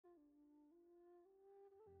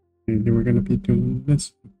Maybe we're gonna be doing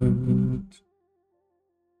this, but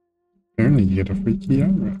apparently you get a free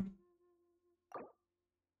Kiara.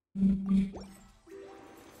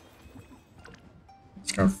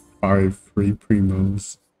 It's got 5 free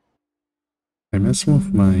primos. I messed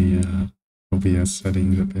with my OBS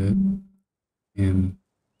settings a bit, and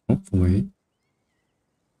hopefully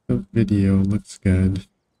the video looks good.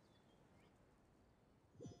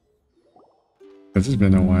 This has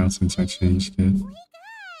been a while since I changed it.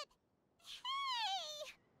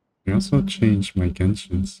 I also changed my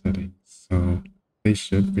Genshin settings, so they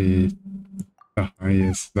should be the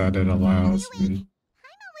highest that it allows me.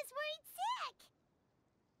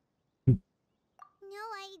 No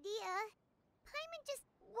idea. Paimon just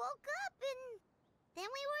woke up and then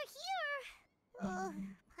we were here. Oh,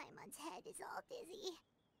 Paimon's head is all dizzy.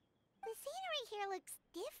 The scenery here looks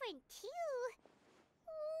different too.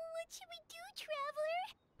 Oh, what should we do,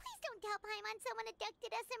 Traveler? Please don't tell Paimon someone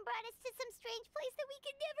abducted us and brought us to some strange place that we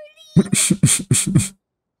could never leave.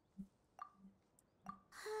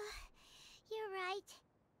 You're right.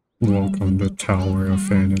 Welcome to Tower of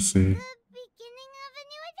Fantasy. The beginning of a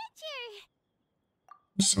new adventure.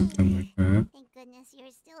 Something like that. Thank goodness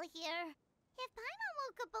you're still here. If Paimon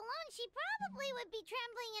woke up alone, she probably would be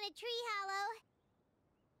trembling in a tree hollow.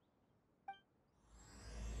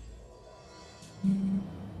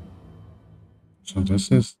 So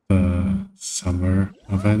this is the summer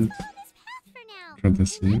event for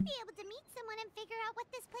this year. We might be able to meet someone and figure out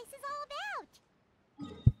what this place is all about.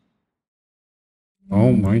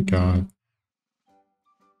 Oh my god.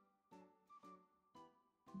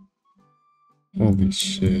 Holy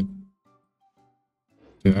shit.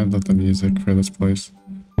 Dude, I love the music for this place.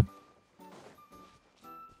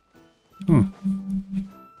 Huh.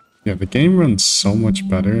 Yeah, the game runs so much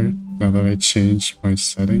better now that I changed my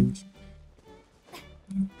settings.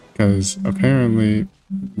 Because apparently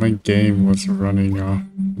my game was running off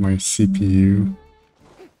my CPU.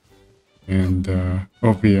 And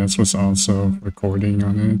OBS was also recording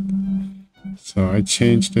on it. So I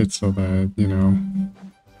changed it so that, you know,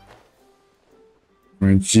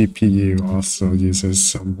 my GPU also uses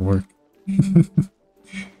some work.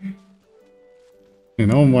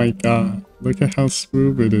 And oh my god, look at how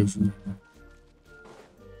smooth it is now.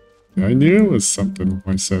 I knew it was something with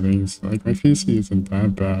my settings. Like, my PC isn't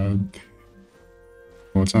that bad.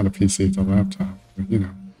 Well, it's not a PC, it's a laptop, but you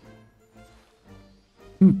know.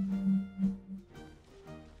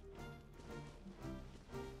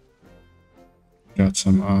 Got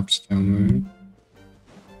some ops down there.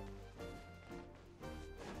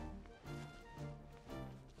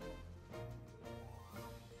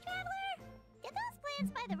 Did those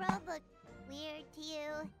plants by the road look weird to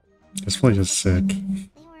you? This place is sick.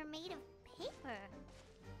 They were made of paper.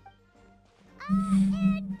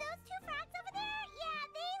 And those 2 frogs over there? Yeah,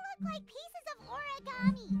 they look like pieces of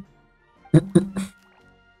origami.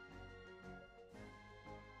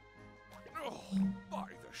 Oh, by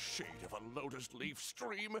the shade of a lotus leaf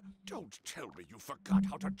stream, don't tell me you forgot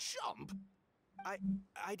how to jump.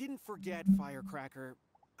 I didn't forget, Firecracker.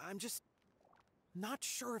 I'm just not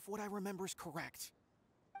sure if what I remember is correct.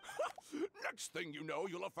 Next thing you know,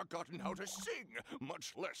 you'll have forgotten how to sing,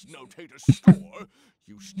 much less notate a score.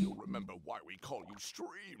 You still remember why we call you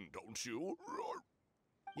Stream, don't you?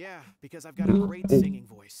 Yeah, because I've got a great singing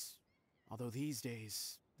voice. Although these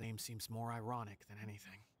days, the name seems more ironic than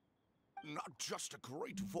anything. Not just a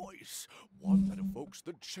great voice, one that evokes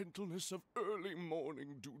the gentleness of early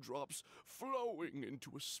morning dewdrops flowing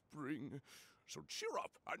into a spring. So cheer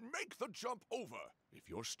up and make the jump over. If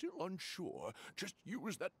you're still unsure, just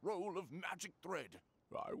use that roll of magic thread.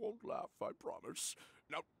 I won't laugh, I promise.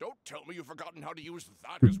 Now, don't tell me you've forgotten how to use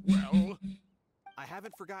that as well. I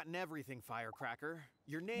haven't forgotten everything, Firecracker.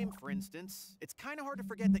 Your name, for instance. It's kind of hard to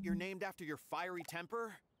forget that you're named after your fiery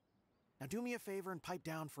temper. Now do me a favor and pipe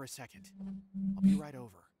down for a second. I'll be right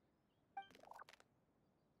over.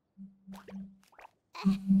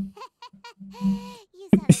 You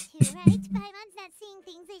saw it too, right? Paimon's not seeing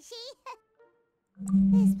things, is she?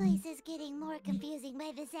 This place is getting more confusing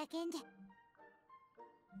by the second.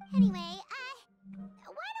 Anyway, why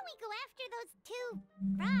don't we go after those 2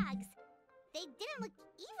 frogs? They didn't look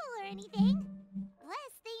evil or anything.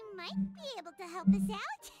 Plus, they might be able to help us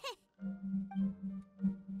out.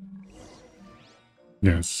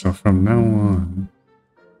 Yes, so from now on,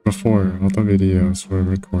 before all the videos were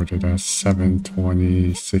recorded at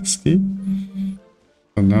 720/60,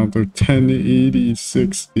 so now they're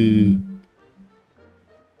 1080/60,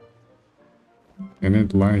 and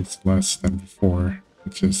it lags less than before,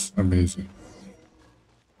 which is amazing.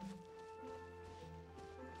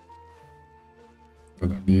 So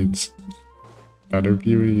that means better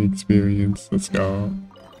viewing experience. Let's go.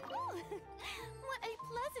 What a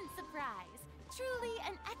pleasant surprise. Truly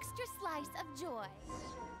an extra slice of joy.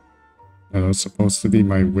 That was supposed to be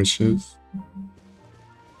my wishes.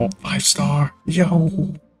 Oh, 5-star!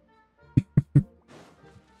 Yo!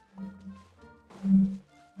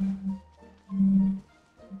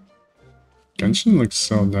 Genshin looks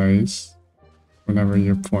so nice whenever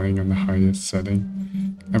you're playing on the highest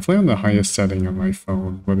setting. I play on the highest setting on my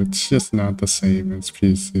phone, but it's just not the same as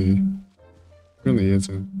PC. It really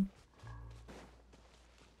isn't.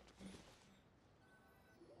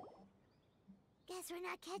 Guess we're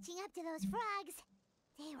not catching up to those frogs.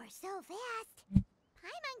 They were so fast.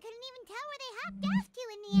 Paimon couldn't even tell where they hopped off to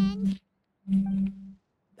in the end.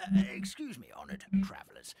 Excuse me, honored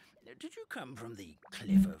travelers. Did you come from the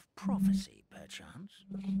Cliff of Prophecy, perchance?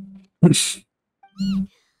 The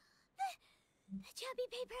chubby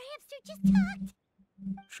paper hamster just talked.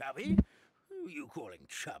 Chubby? Who are you calling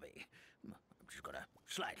chubby? I've just got a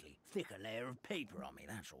slightly thicker layer of paper on me,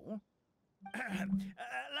 that's all.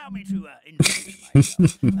 Allow me to introduce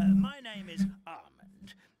myself. My name is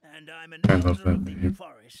Armand, and I'm an elder of the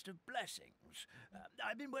Forest of Blessings.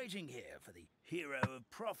 I've been waiting here for the hero of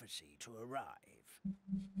prophecy to arrive.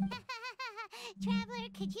 Traveler,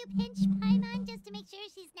 could you pinch Paimon just to make sure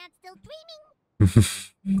she's not still dreaming?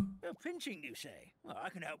 Pinching, you say? Well, I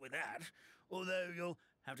can help with that. Although you'll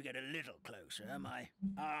have to get a little closer. My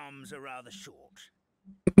arms are rather short.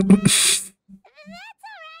 That's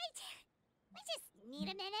alright. We just need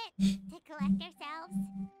a minute to collect ourselves.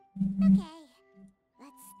 Okay,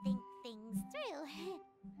 let's think things through.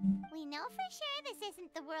 We know for sure this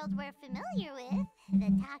isn't the world we're familiar with. The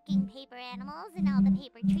talking paper animals and all the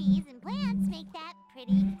paper trees and plants make that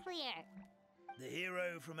pretty clear. The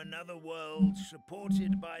hero from another world,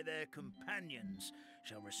 supported by their companions,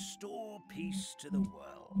 shall restore peace to the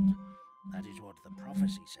world. That is what the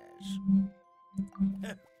prophecy says.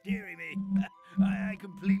 Dearie me, I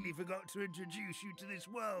completely forgot to introduce you to this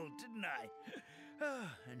world, didn't I?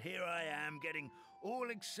 And here I am, getting all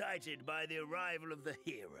excited by the arrival of the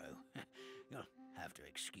hero. You'll have to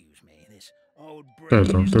excuse me, this old I brain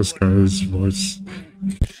love is this what guy's I voice.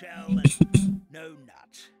 shell and no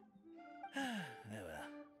nut. Oh well,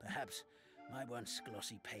 perhaps my once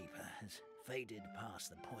glossy paper has faded past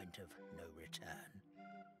the point of no return.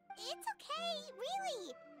 It's okay, really.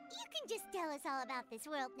 You can just tell us all about this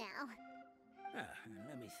world now.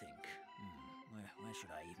 Let me think. Where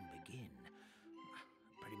should I even begin?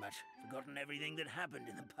 Pretty much forgotten everything that happened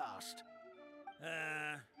in the past.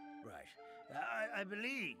 Right. I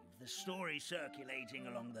believe the story circulating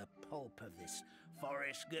along the pulp of this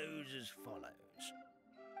forest goes as follows.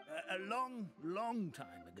 A long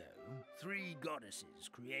time ago, 3 goddesses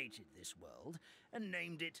created this world and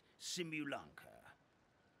named it Simulanka.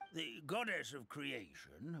 The goddess of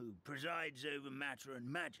creation, who presides over matter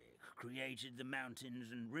and magic, created the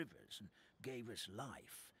mountains and rivers and gave us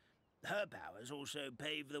life. Her powers also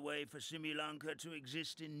paved the way for Simulanka to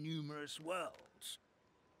exist in numerous worlds.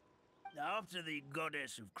 After the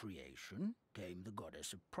goddess of creation came the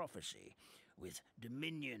goddess of prophecy, with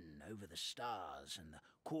dominion over the stars and the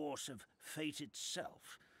course of fate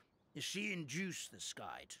itself. She induced the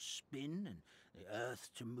sky to spin and the earth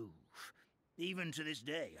to move. Even to this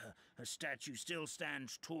day, her statue still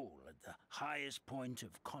stands tall at the highest point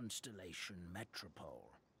of constellation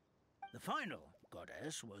Metropole. The final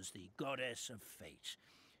goddess was the goddess of fate,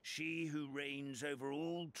 she who reigns over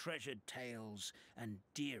all treasured tales and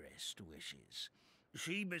dearest wishes.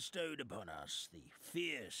 She bestowed upon us the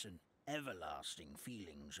fierce and everlasting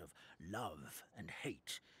feelings of love and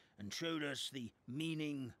hate, and showed us the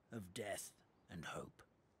meaning of death and hope.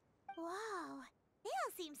 Whoa, they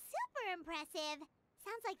all seem super impressive.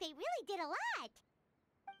 Sounds like they really did a lot.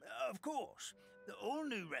 Of course. All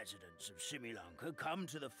new residents of Simulanka come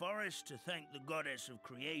to the forest to thank the goddess of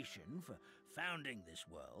creation for founding this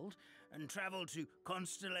world, and travel to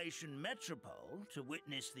Constellation Metropole to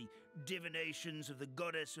witness the divinations of the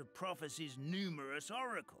goddess of prophecy's numerous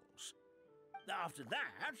oracles. After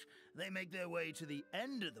that, they make their way to the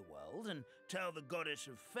end of the world and tell the goddess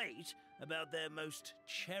of fate about their most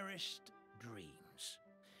cherished dreams.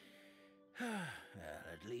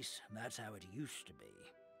 At least that's how it used to be.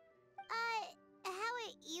 How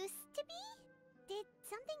it used to be? Did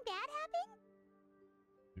something bad happen?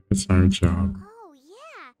 It's our job. Oh,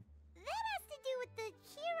 yeah. That has to do with the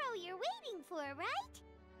hero you're waiting for, right?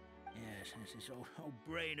 Yes, this old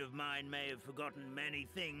brain of mine may have forgotten many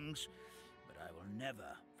things, but I will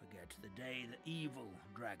never forget the day the evil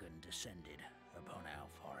dragon descended upon our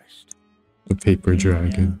forest. The paper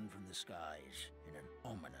dragon. Down from the skies in an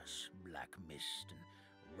ominous black mist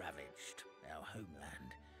and ravaged our home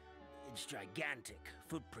Its gigantic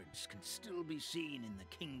footprints can still be seen in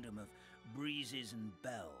the kingdom of breezes and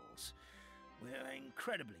bells. We're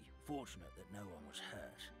incredibly fortunate that no one was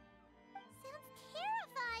hurt. Sounds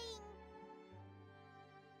terrifying.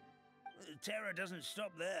 The terror doesn't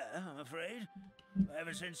stop there, I'm afraid.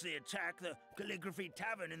 Ever since the attack, the Calligraphy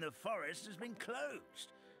Tavern in the forest has been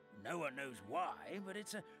closed. No one knows why, but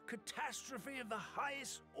it's a catastrophe of the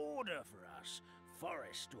highest order for us,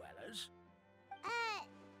 forest dwellers.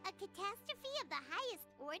 A catastrophe of the highest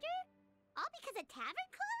order? All because a tavern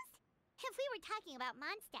closed? If we were talking about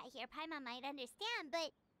Mondstadt here, Paimon might understand,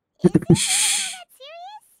 but is it really all that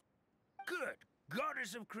serious? Good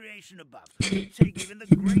goddess of creation above, take even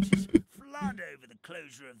the greatest flood over the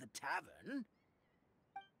closure of the tavern.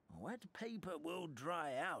 Wet paper will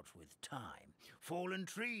dry out with time. Fallen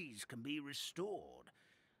trees can be restored.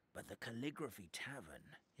 But the Calligraphy Tavern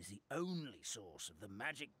is the only source of the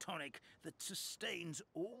magic tonic that sustains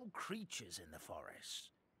all creatures in the forest.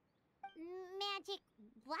 Magic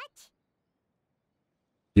what?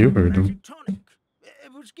 You heard him. Magic tonic.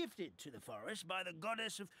 It was gifted to the forest by the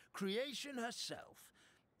goddess of creation herself.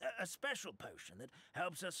 A special potion that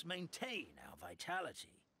helps us maintain our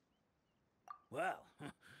vitality. Well,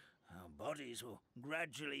 our bodies will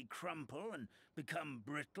gradually crumple and become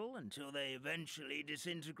brittle until they eventually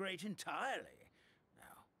disintegrate entirely.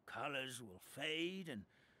 Our colors will fade and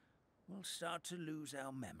we'll start to lose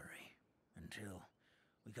our memory until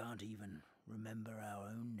we can't even remember our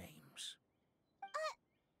own names.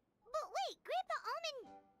 But wait, Grandpa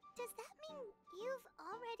Almond, does that mean you've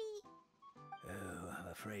already... Oh, I'm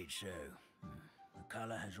afraid so. The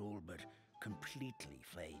color has all but completely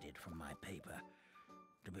faded from my paper.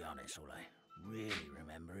 To be honest, all I really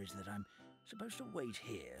remember is that I'm supposed to wait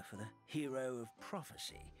here for the hero of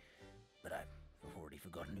prophecy. But I've already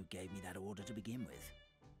forgotten who gave me that order to begin with.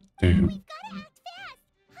 Damn. We've gotta act fast!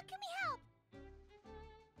 How can we help?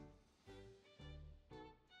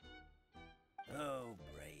 Oh,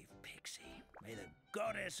 brave Pixie. May the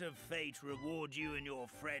goddess of fate reward you and your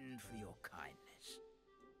friend for your kindness.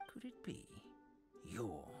 Could it be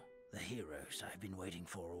you're the heroes I've been waiting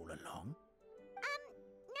for all along?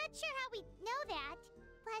 Not sure how we know that.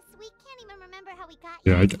 Plus, we can't even remember how we got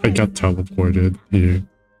Yeah, here. I got teleported here.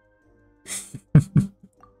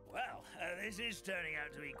 Well, this is turning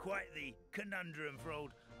out to be quite the conundrum for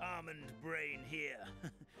old Almond Brain here.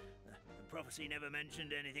 The prophecy never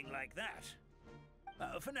mentioned anything like that.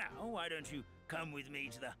 For now, why don't you come with me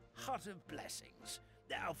to the Hut of Blessings?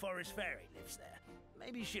 Our forest fairy lives there.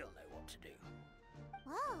 Maybe she'll know what to do.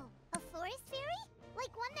 Whoa, a forest fairy?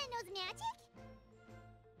 Like one that knows magic?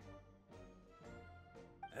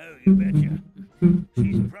 Oh, you betcha.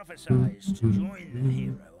 She's prophesized to join the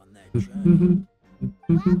hero on their journey.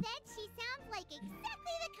 Well, then she sounds like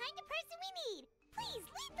exactly the kind of person we need. Please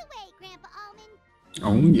lead the way, Grandpa Almond.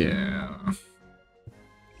 Oh yeah.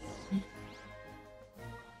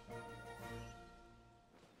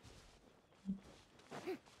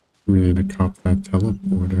 We need to cop that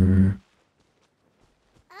teleporter.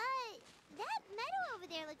 That meadow over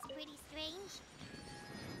there looks pretty strange.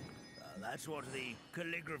 That's what the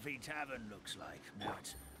Calligraphy Tavern looks like. Now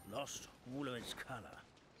it's lost all of its color.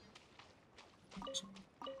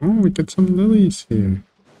 Oh, we got some lilies here.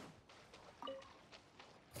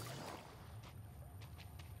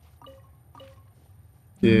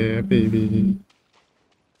 Yeah, baby.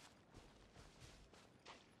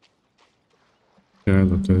 Yeah, I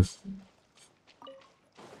love this.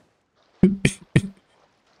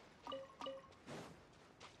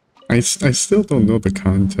 I still don't know the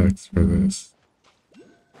context for this.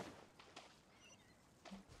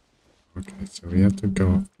 Okay, so we have to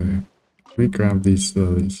go up there. Let me grab these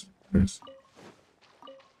lilies first.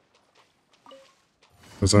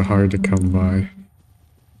 Those are hard to come by.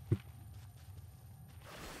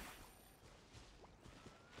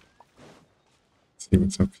 Let's see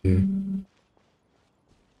what's up here.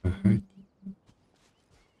 The heck?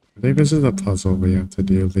 I think this is a puzzle we have to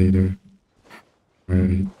do later.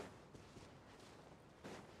 Alright.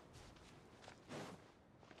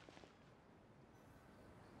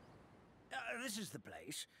 This is the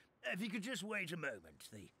place. If you could just wait a moment,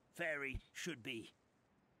 the fairy should be...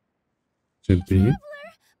 Should be.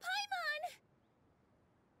 Traveler! Paimon!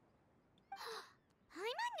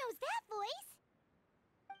 Paimon knows that voice!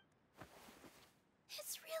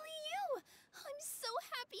 It's really you! I'm so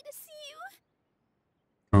happy to see you!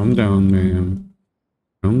 Calm down, ma'am.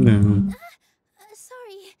 Calm down.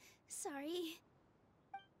 Sorry.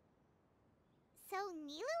 So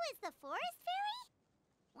Nilu is the forest fairy?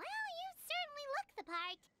 Well, you certainly look the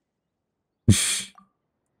part.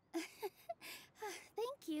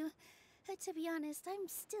 Thank you. to be honest, I'm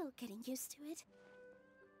still getting used to it.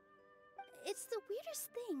 It's the weirdest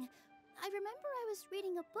thing. I remember I was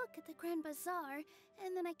reading a book at the Grand Bazaar,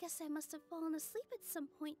 and then I guess I must have fallen asleep at some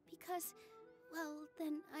point because, well,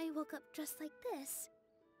 then I woke up just like this.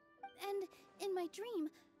 And in my dream,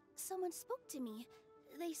 someone spoke to me.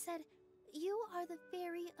 They said, "You are the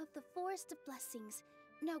fairy of the Forest of Blessings.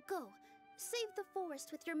 Now go, save the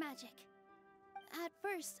forest with your magic." At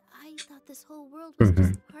first, I thought this whole world was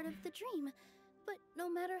just part of the dream, but no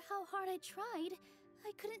matter how hard I tried,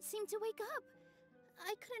 I couldn't seem to wake up.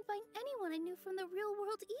 I couldn't find anyone I knew from the real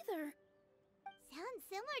world either. Sounds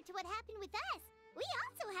similar to what happened with us. We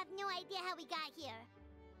also have no idea how we got here.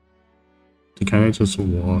 You kind of just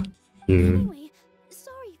walk here. Anyway,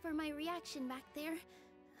 sorry for my reaction back there.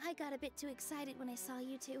 I got a bit too excited when I saw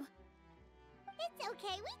you two. It's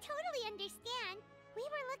okay, we totally understand. We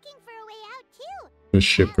were looking for a way out too. The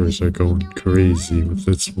shippers are going crazy with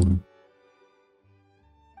this one.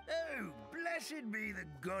 Oh, blessed be the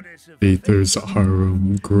goddess of Aether's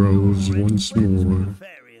harem grows once more.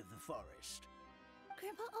 Fairy of the forest.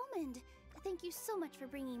 Grandpa Almond, thank you so much for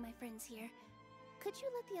bringing my friends here. Could you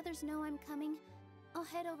let the others know I'm coming? I'll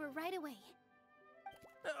head over right away.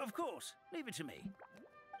 Of course, leave it to me.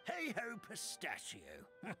 Hey ho, pistachio.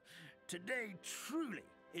 Today truly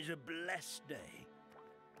is a blessed day.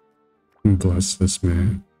 Bless this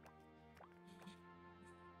man.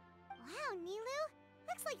 Wow, Nilu.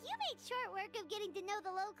 Looks like you made short work of getting to know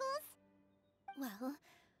the locals. Well,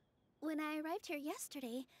 when I arrived here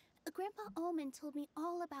yesterday, Grandpa Almond told me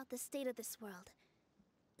all about the state of this world.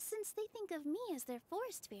 Since they think of me as their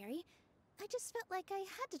forest fairy, I just felt like I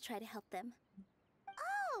had to try to help them.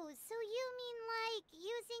 Oh, so you mean like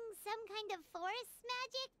using some kind of forest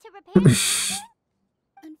magic to repair nature?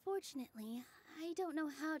 Unfortunately, I don't know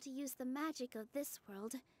how to use the magic of this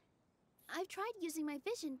world. I've tried using my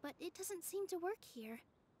vision, but it doesn't seem to work here.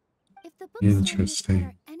 If the books Interesting.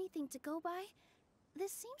 are anything to go by,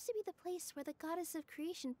 this seems to be the place where the goddess of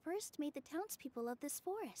creation first made the townspeople of this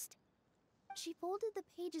forest. She folded the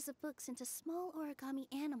pages of books into small origami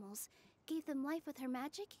animals, gave them life with her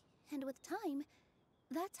magic, and with time,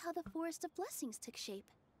 that's how the Forest of Blessings took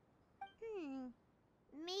shape.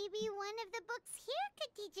 Maybe one of the books here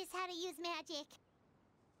could teach us how to use magic.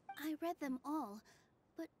 I read them all,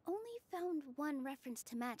 but only found one reference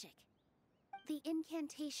to magic. The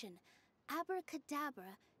incantation,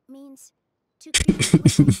 abracadabra, means to create what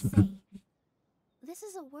I say. This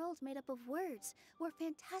is a world made up of words, where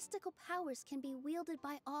fantastical powers can be wielded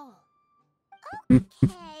by all.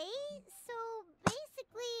 Okay, so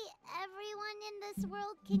basically everyone in this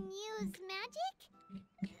world can use magic?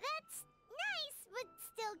 That's nice, but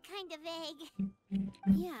still kind of vague.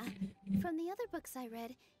 Yeah, from the other books I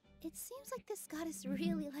read, it seems like this goddess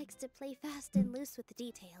really likes to play fast and loose with the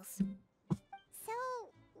details. So,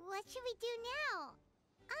 what should we do now?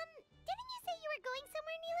 Didn't you say you were going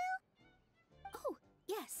somewhere, Nilu? Oh,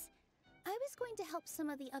 yes. I was going to help some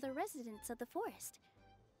of the other residents of the forest.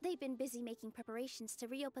 They've been busy making preparations to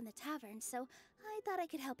reopen the tavern, so I thought I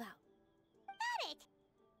could help out. Got it!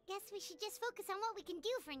 Guess we should just focus on what we can do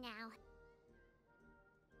for now.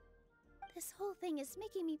 This whole thing is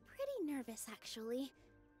making me pretty nervous, actually.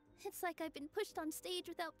 It's like I've been pushed on stage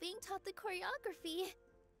without being taught the choreography.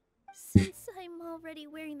 Since I'm already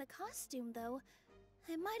wearing the costume, though,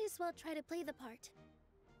 I might as well try to play the part.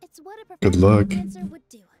 It's what a professional dancer would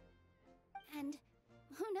do. And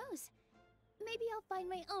who knows? Maybe I'll find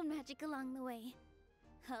my own magic along the way.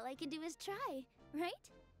 All I can do is try, right?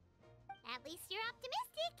 At least you're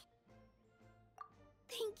optimistic.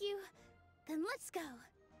 Thank you. Then let's go.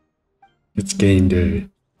 It's game day.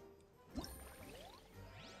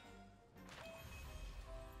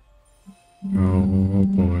 Oh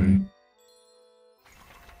boy.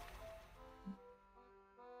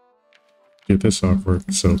 Dude, this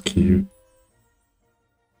artwork's so cute.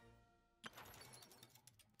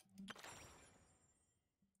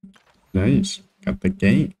 Nice. Got the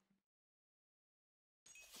game.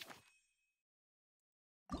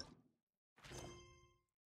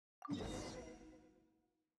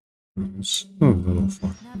 It's a little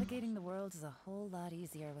fun. Navigating the world is a whole lot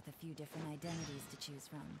easier with a few different identities to choose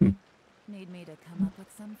from. Need me to come up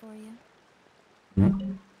with some for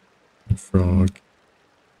you? Frog.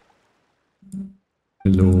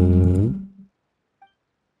 Hello.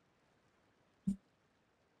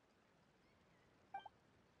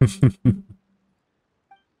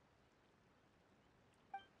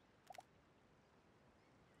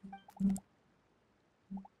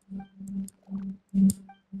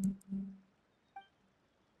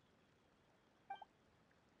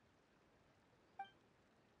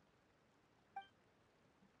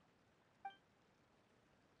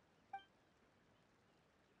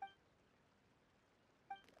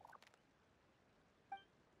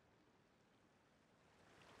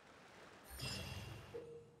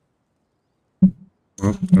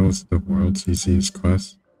 Well, that was the world's easiest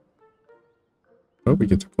quest. Oh, we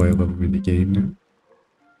get to play a little mini game now.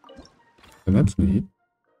 So that's neat.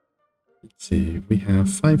 Let's see, we have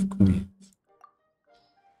 5 coins.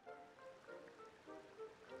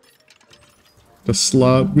 The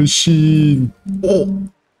slot machine! Oh!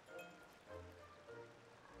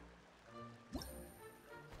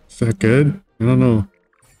 Is that good? I don't know.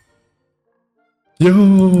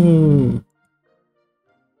 Yo!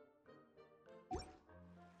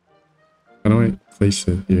 How do I place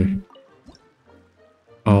it here?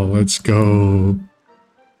 Oh, let's go!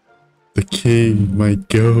 The king, my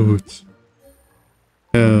goat!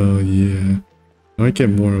 Hell yeah. I might get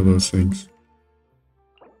more of those things.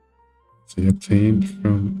 So you obtained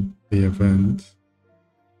from the event.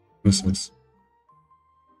 What's this?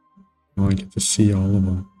 Oh, I get to see all of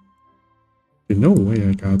them. There's no way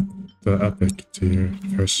I got the epic to your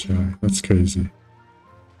first try. That's crazy.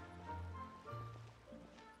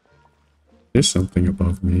 There's something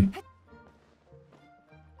above me.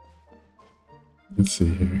 Let's see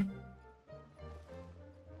here.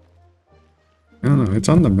 I don't know, it's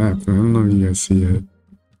on the map. I don't know if you guys see it.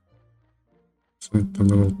 It's like the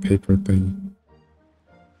little paper thing.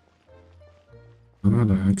 I don't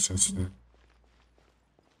know how to access that.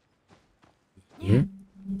 Here?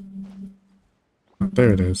 Oh,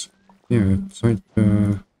 there it is. Yeah, it's like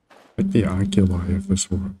the oculi of this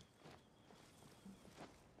world.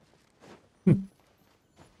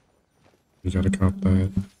 You gotta cop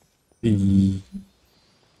that. Eee.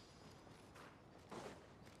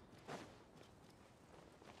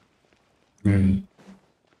 Right.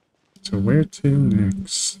 So where to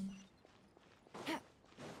next?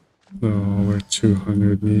 Oh, we're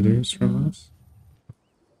 200 meters from us.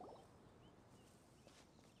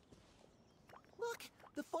 Look,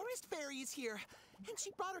 the forest fairy is here, and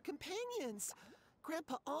she brought her companions.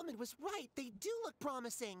 Grandpa Almond was right. They do look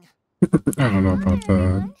promising. I don't know about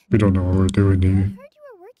that. We don't know what we're doing I here. heard you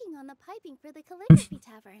were working on the piping for the calligraphy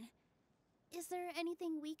tavern. Is there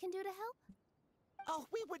anything we can do to help? Oh,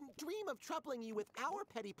 we wouldn't dream of troubling you with our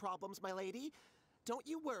petty problems, my lady. Don't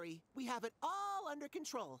you worry. We have it all under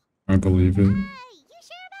control. I believe it. You sure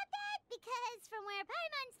about that? Because from where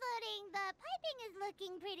Paimon's floating, the piping is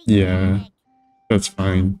looking pretty Yeah, chaotic. that's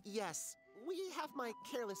fine. Yes, we have my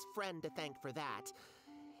careless friend to thank for that.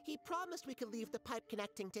 He promised we could leave the pipe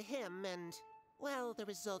connecting to him, and, well, the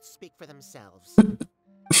results speak for themselves.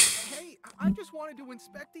 Hey, I just wanted to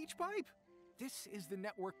inspect each pipe. This is the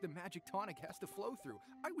network the magic tonic has to flow through.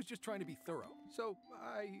 I was just trying to be thorough, so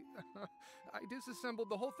I disassembled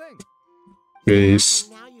the whole thing. Base.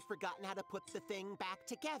 And now you've forgotten how to put the thing back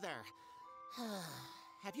together.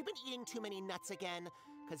 Have you been eating too many nuts again?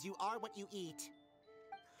 Because you are what you eat.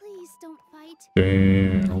 Please don't fight.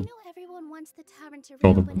 Damn. I know everyone wants the tavern to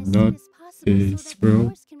Call them reopen as soon as possible nutties, so that bro. the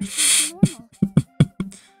forest can return to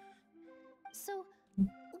normal. So,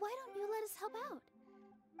 why don't you let us help out?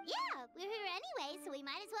 Yeah, we're here anyway, so we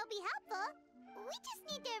might as well be helpful. We just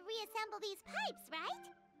need to reassemble these pipes,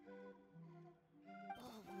 right?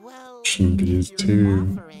 Well, Shouldn't be if you're too-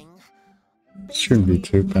 offering, Shouldn't be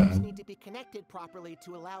basically, too the pipes bad. need to be connected properly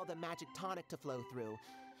to allow the magic tonic to flow through.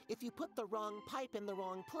 If you put the wrong pipe in the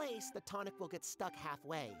wrong place, the tonic will get stuck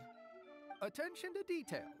halfway. Attention to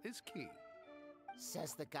detail is key.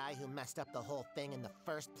 Says the guy who messed up the whole thing in the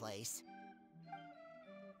first place.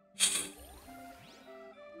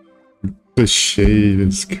 The shade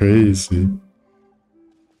is crazy.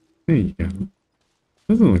 There you go.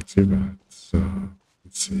 Doesn't look too bad. So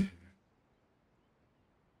let's see.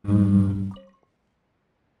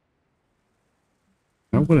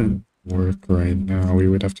 That wouldn't work right now. We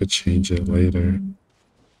would have to change it later.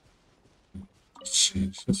 Let's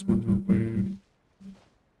change this one over.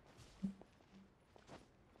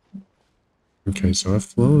 Okay, so it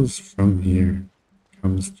flows from here,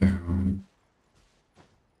 comes down,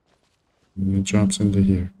 and it drops into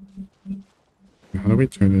here. How do we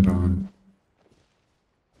turn it on?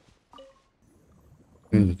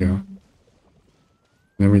 There you go.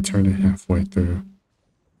 Then we turn it halfway through.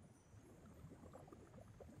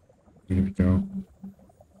 There we go.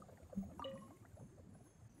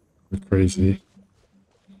 We're crazy.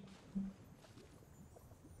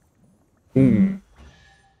 Boom.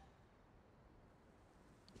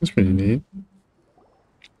 That's pretty neat.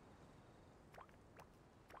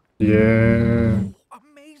 Yeah.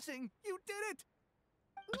 Amazing! You did it!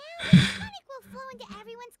 Now the tonic will flow into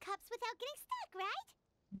everyone's cups without getting stuck, right?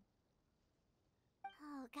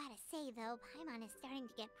 Oh, gotta say though, Paimon is starting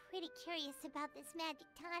to get pretty curious about this magic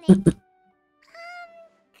tonic.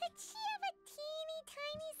 Could she have a teeny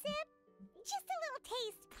tiny sip? Just a little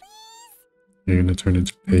taste, please? You're gonna turn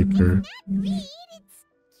into paper. It's not greed, it's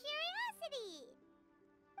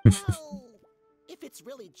Well, if it's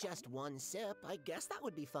really just one sip, I guess that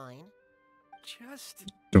would be fine. Just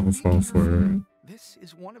Don't be fall for careful. it. This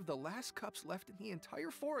is one of the last cups left in the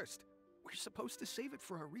entire forest. We're supposed to save it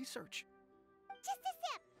for our research. Just a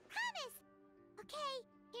sip, promise. Okay,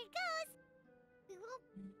 here goes. We won't.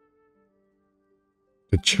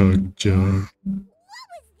 The chug jug. What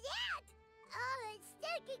was that? Oh, it's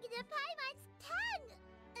sticking in the Paimon's tongue.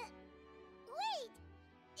 Wait,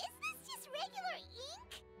 is this just regular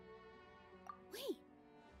ink? Wait,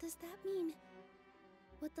 does that mean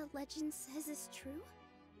what the legend says is true?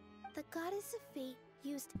 The goddess of fate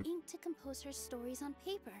used ink to compose her stories on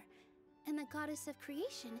paper, and the goddess of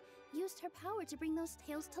creation used her power to bring those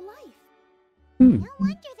tales to life. No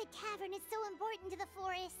wonder the cavern is so important to the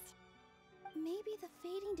forest. Maybe the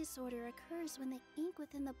fading disorder occurs when the ink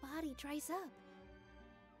within the body dries up.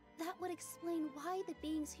 That would explain why the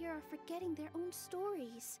beings here are forgetting their own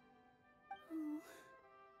stories. Oh.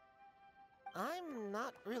 I'm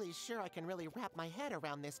not really sure I can really wrap my head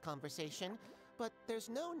around this conversation, but there's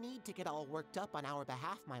no need to get all worked up on our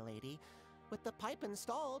behalf, my lady. With the pipe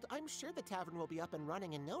installed, I'm sure the tavern will be up and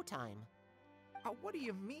running in no time. What do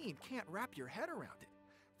you mean, can't wrap your head around it?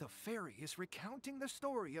 The fairy is recounting the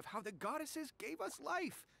story of how the goddesses gave us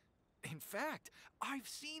life. In fact, I've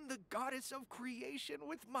seen the goddess of creation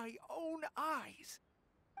with my own eyes.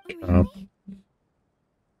 Really?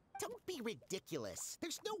 Don't be ridiculous.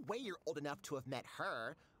 There's no way you're old enough to have met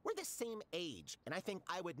her. We're the same age, and I think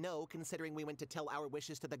I would know considering we went to tell our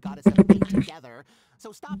wishes to the goddess of fate together.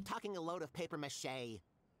 So stop talking a load of paper mache.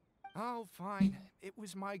 Oh, fine. It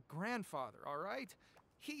was my grandfather, all right?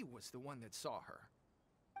 He was the one that saw her.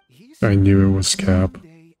 He I said knew it was one Cap.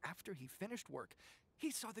 day after he finished work,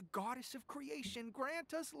 he saw the goddess of creation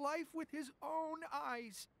grant us life with his own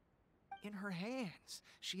eyes. In her hands,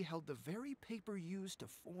 she held the very paper used to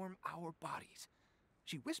form our bodies.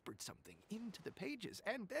 She whispered something into the pages,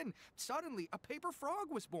 and then suddenly a paper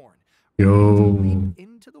frog was born. Yo.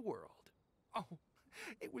 Into the world. Oh,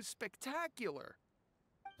 it was spectacular.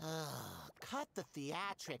 Cut the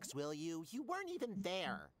theatrics, will you? You weren't even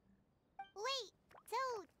there. Wait,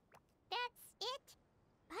 so that's it?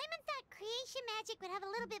 Paimon thought creation magic would have a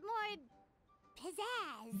little bit more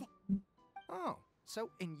pizzazz. Oh, so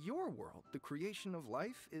in your world, the creation of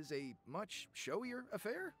life is a much showier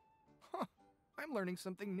affair? Huh, I'm learning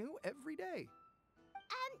something new every day.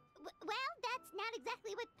 Well, that's not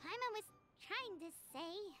exactly what Paimon was trying to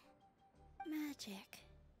say. Magic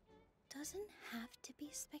doesn't have to be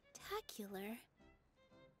spectacular.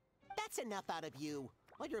 That's enough out of you.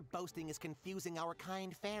 All your boasting is confusing our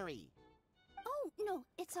kind fairy. Oh, no,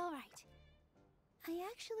 it's all right. I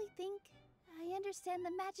actually think I understand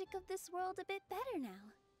the magic of this world a bit better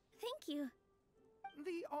now. Thank you.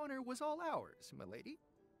 The honor was all ours, milady.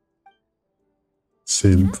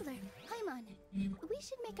 Simp. Traveler, Paimon, we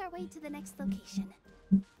should make our way to the next location.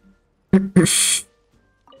 A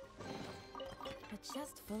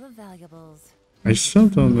chest full of valuables. I still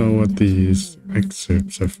don't know what these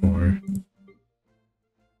excerpts are for.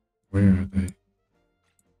 Where are they? I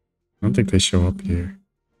don't think they show up here.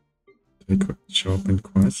 Do they show up in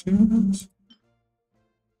quest areas?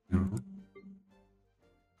 No.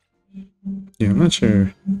 Yeah, I'm not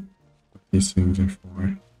sure what these things are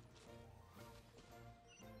for.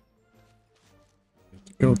 Have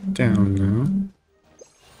to go down now.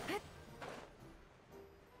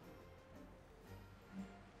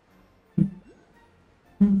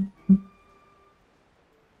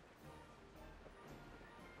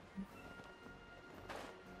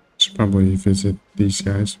 Should probably visit these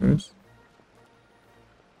guys first.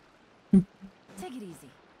 Take it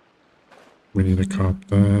easy. We need to cop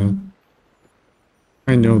that.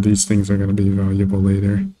 I know these things are going to be valuable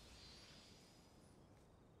later.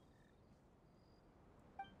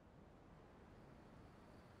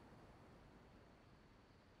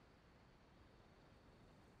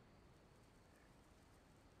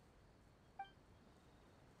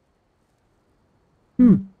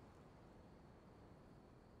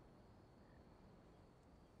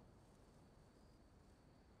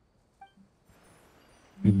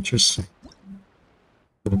 Interesting.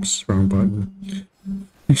 Whoops, wrong button.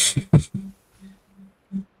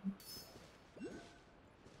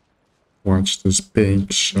 Watch this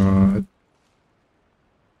bank shot.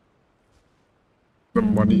 The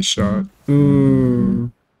money shot.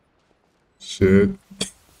 Ooh. Shit.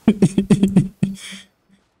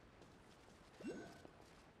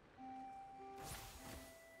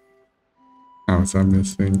 How's I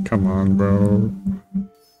missing? Come on, bro.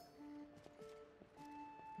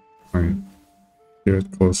 Alright. Get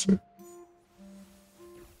it closer.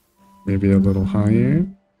 Maybe a little higher.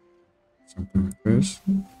 Something like this.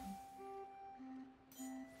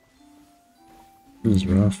 This is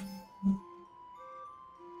rough.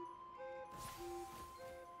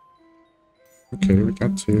 Okay, we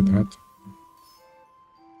got to that.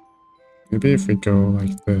 Maybe if we go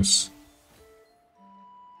like this.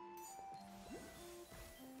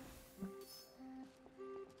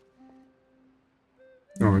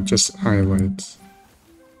 Oh, it just highlights.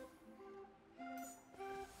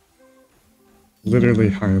 Literally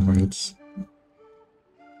highlights.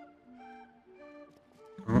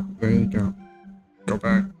 Oh, there you go. Go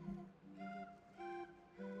back.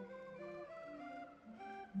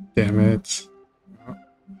 Damn it. Oh,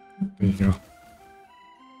 there you go.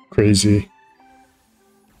 Crazy.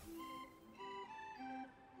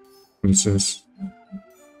 What is this?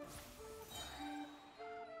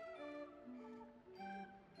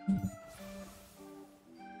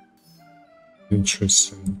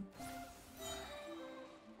 Interesting.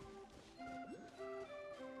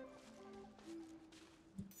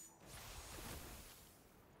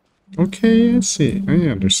 Okay, I see. I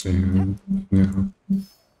understand now.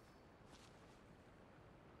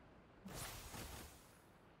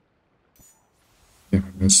 Yeah,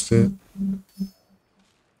 I missed it.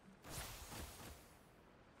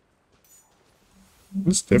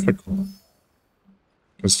 It's difficult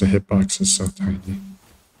because the hitbox is so tiny.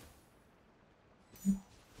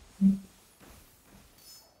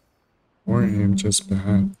 Or I am just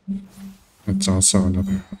bad. That's also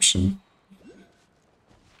another option.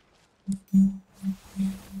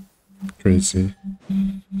 Crazy.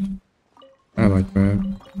 I like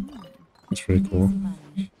that. That's pretty cool.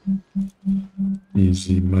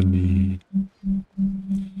 Easy money.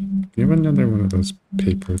 Do you have another one of those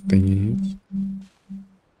paper thingies?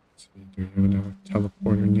 Let's see, do you have another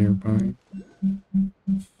teleporter nearby?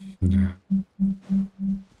 No.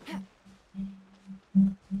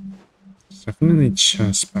 There's definitely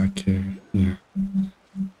chest back here. Yeah.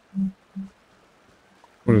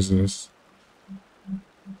 What is this?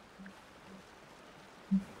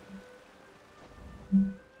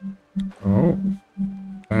 Oh,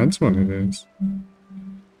 that's what it is.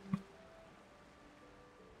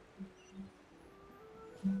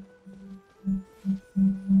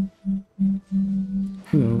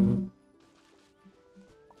 Hello.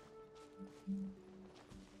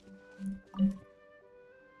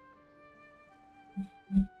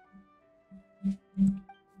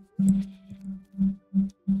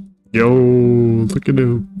 Yo, look at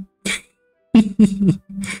him.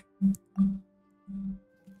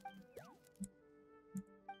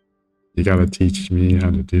 You gotta teach me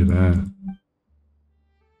how to do that.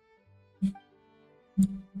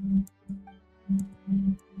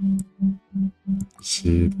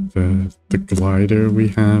 See, the glider we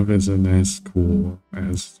have isn't as cool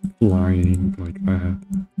as flying like that.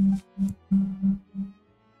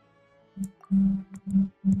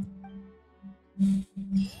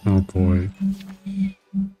 Oh boy.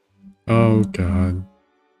 Oh god.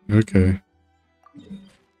 Okay.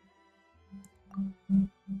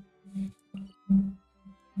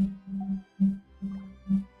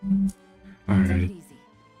 Alright.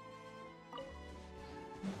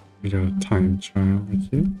 We got a time trial right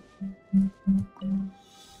here.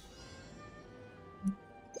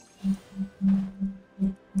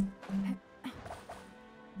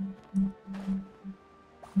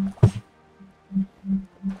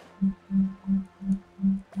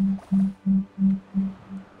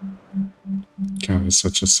 God, it's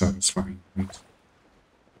such a satisfying noise.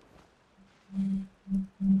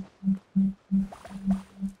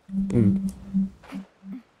 Boom.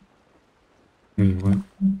 Wait, what?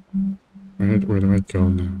 Where do I go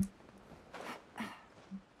now?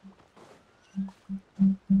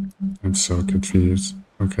 I'm so confused.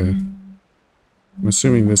 Okay. I'm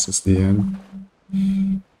assuming this is the end.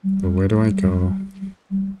 But where do I go?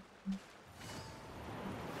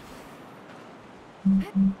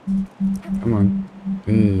 Come on.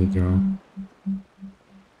 There you go. Am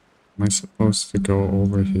I supposed to go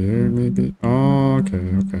over here, maybe? Oh,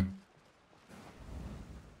 okay, okay.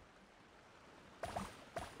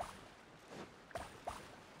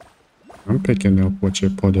 I'm picking up what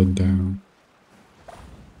you're putting down.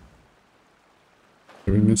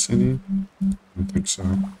 Did we miss any? I don't think so.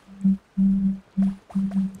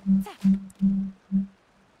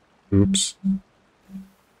 Oops.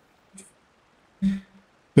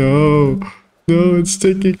 No! No, it's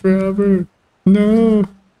taking forever! No!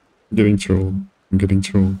 I'm getting trolled. I'm getting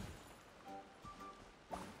trolled.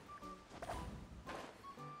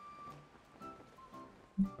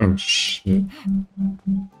 Oh shit.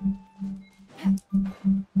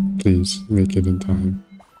 Please, make it in time.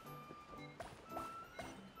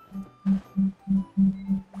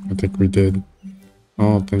 I think we did.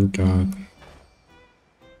 Oh, thank God.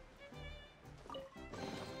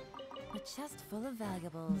 A chest full of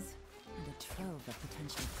valuables and a trove of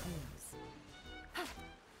potential clues.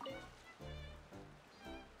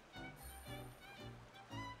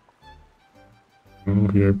 Oh,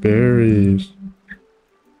 your berries.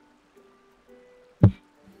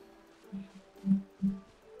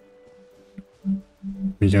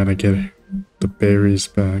 We gotta get the berries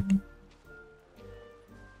back.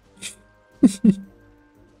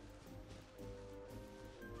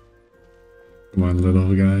 Come on,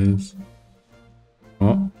 little guys.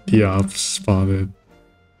 Oh, the ops spotted.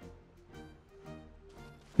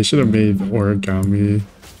 They should have made origami.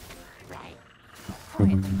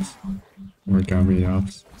 Origami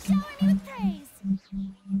ops.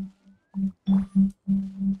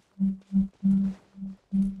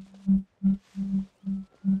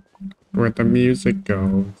 Where the music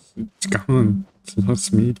goes, it's gone. It's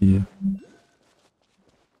lost media.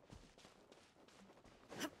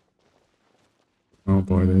 Oh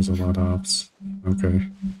boy, there's a lot of ops. Okay,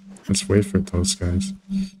 let's wait for those guys.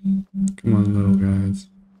 Come on, little guys.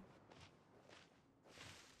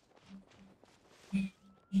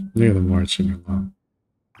 Look at them marching along.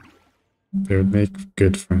 They would make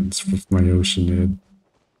good friends with my Oceanid.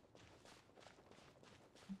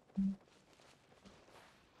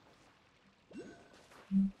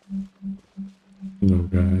 Hello,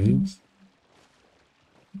 guys.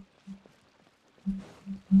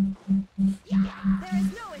 There is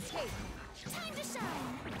no escape. Time to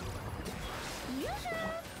shine.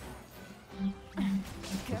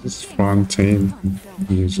 This is Fontaine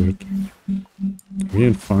music. Are we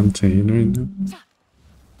in Fontaine right now?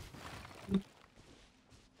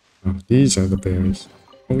 Oh, these are the berries.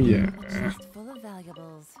 Oh yeah.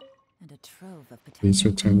 Please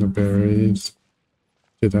return the berries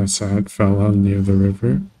to that sad fella near the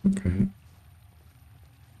river. Okay.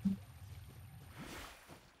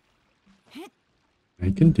 I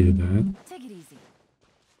can do that. Take it easy.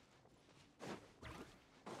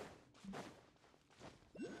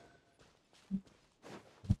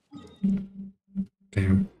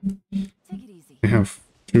 Damn. Take it easy. I have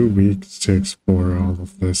 2 weeks to explore all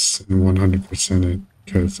of this and 100% it,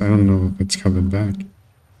 because I don't know if it's coming back.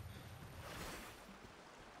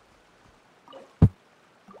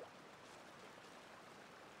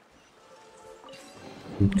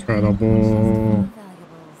 Incredible.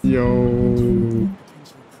 Yo.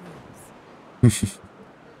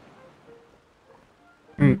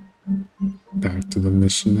 Alright. Back to the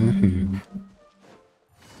mission at hand.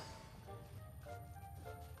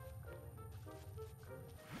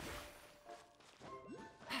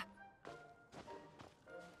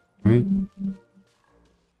 Right?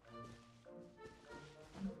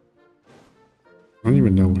 I don't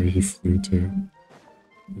even know where he flew to.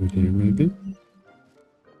 In here, maybe?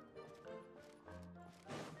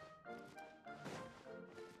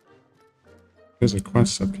 There's a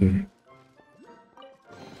quest up here.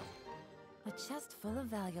 A chest full of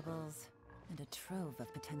valuables and a trove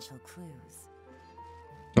of potential clues.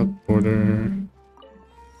 Up border.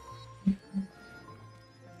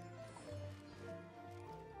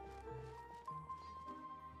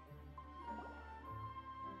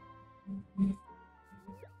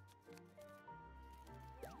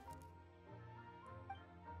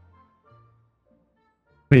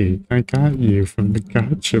 Wait, I got you from the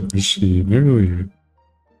gotcha machine earlier.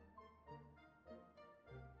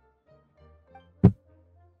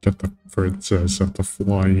 Get the princess of the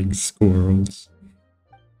flying squirrels.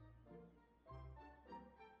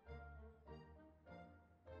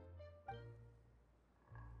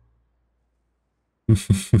 Look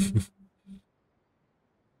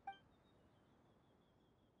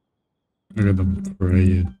at them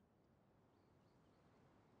praying.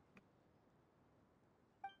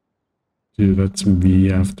 Dude, that's me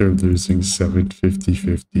after losing 7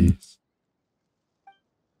 50-50s.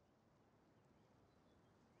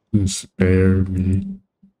 Spare me.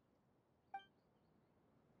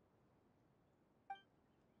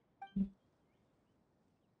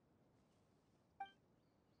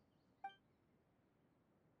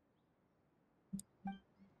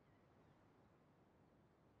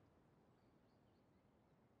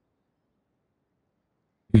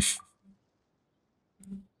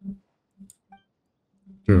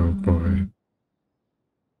 Oh boy.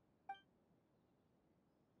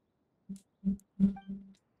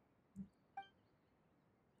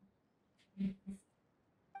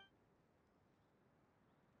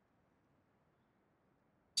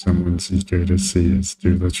 Someone's eager to see us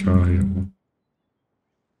do the trial.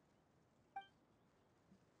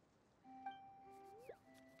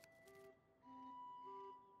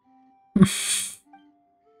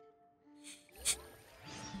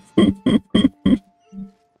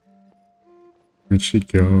 Where'd she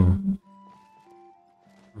go?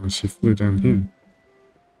 Oh, she flew down here.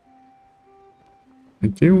 I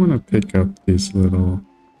do want to pick up these little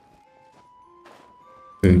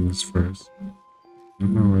things first. I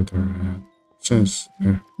don't know where they're at. It says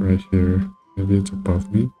right here. Maybe it's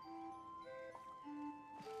above me.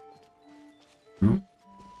 I don't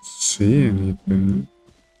see anything.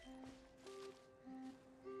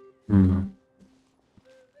 I don't know.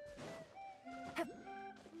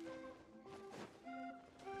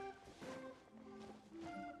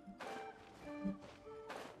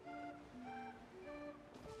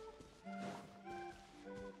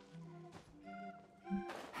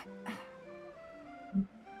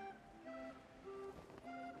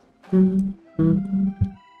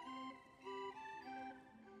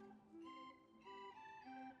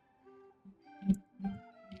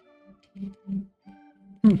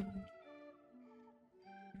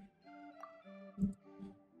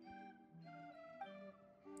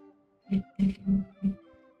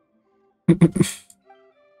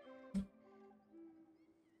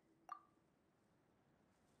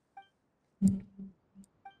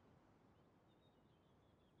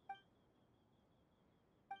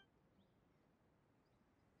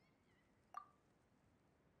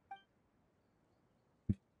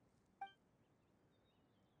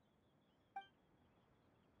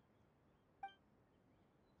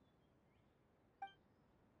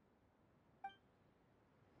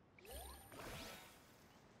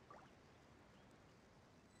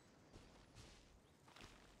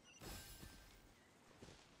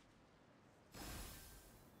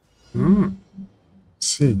 Oh,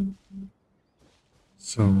 see.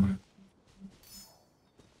 So,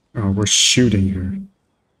 oh, we're shooting her.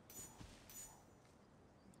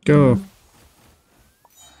 Go.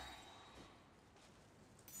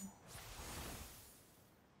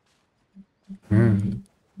 Alright.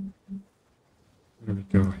 There we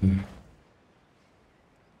go here.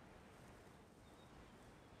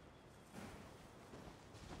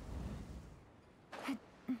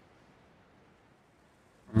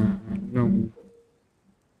 No.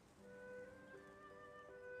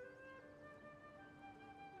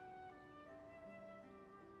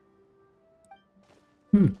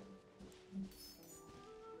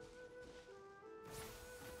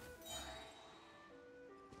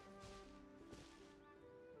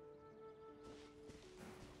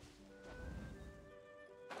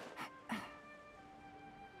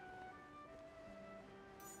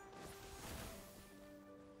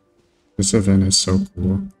 This event is so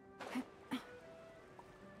cool.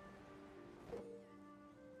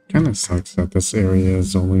 Kind of sucks that this area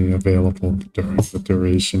is only available during the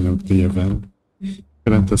duration of the event.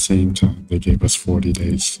 But at the same time, they gave us 40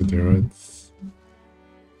 days to do it.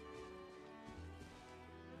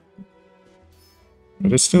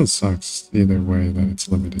 But it still sucks either way that it's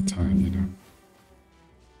limited time, you know.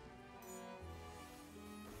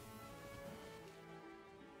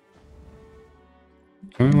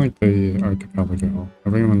 Kind of like the archipelago.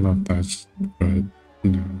 Everyone loved that, but,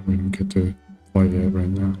 you know, we don't get to play it right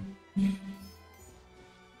now.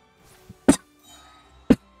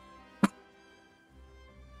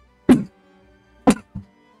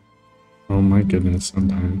 Oh my goodness, I'm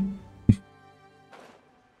dying.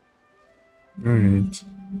 Alright.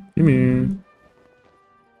 Come here.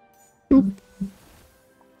 Boop.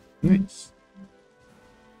 Nice.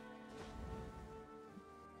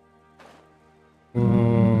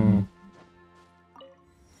 Whoa.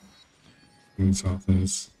 What's all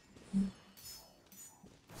this?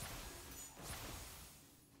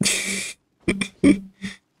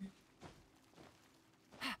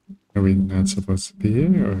 Are we not supposed to be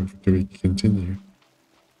here, or do we continue?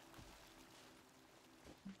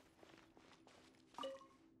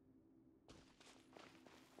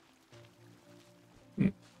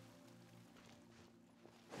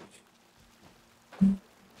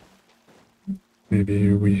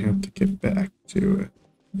 Maybe we have to get back to it.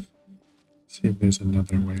 See if there's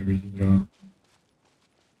another way we can go.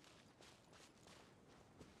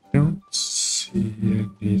 Don't see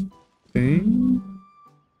anything.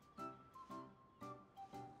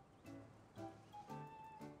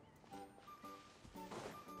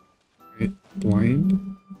 Right,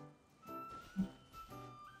 blind.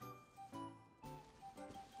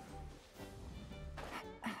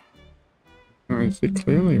 Oh, it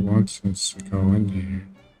clearly wants us to go in here.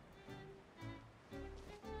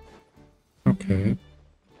 Okay.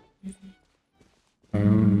 I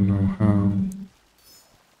don't know how.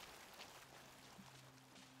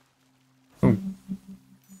 Oh.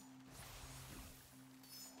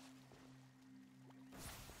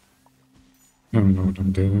 I don't know what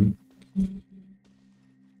I'm doing.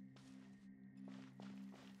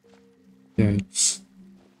 Yikes.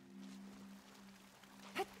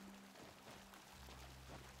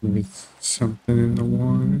 With something in the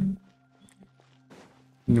water?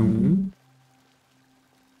 No.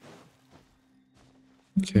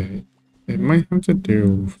 Okay. It might have to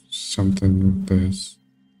do something with this.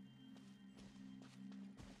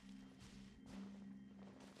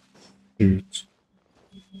 Shoot.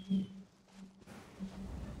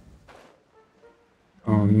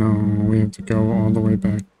 Oh no, we have to go all the way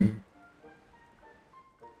back there.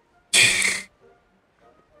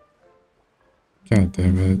 God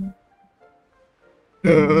damn it.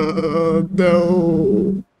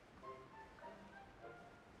 No.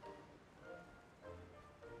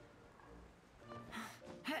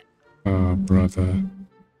 Brother.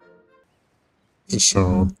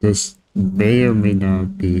 So this may or may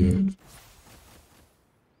not be it.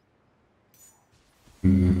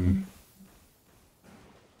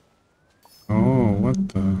 Oh, what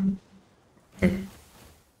the? Okay.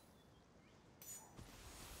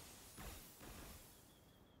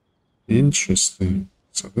 Interesting.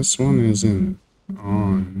 So this one isn't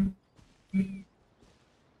on.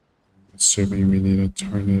 Assuming we need to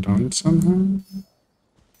turn it on somehow?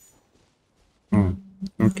 Oh,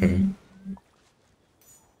 okay.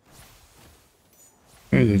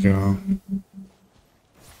 There you go.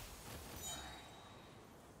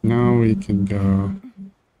 Now we can go.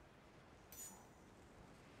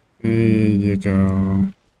 There you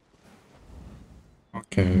go.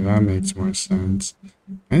 Okay, that makes more sense.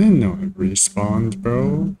 I didn't know it respawned,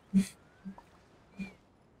 bro.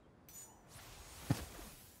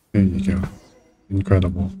 There you go.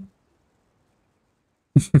 Incredible.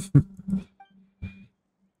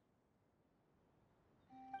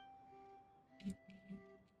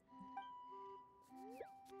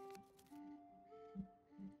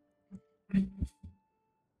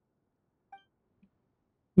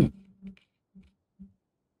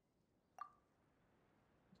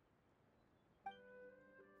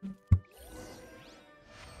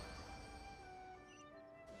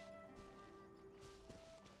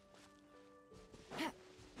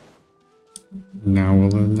 Now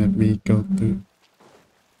will it let me go through?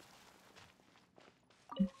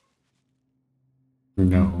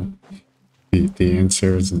 No. The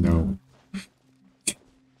answer is no.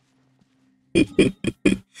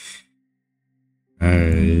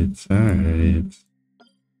 Alright, alright.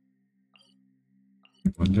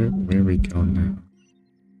 I wonder where we go now.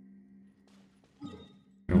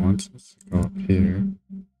 It wants us to go up here.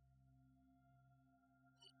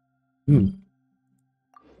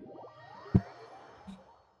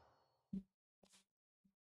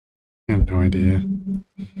 I have no idea.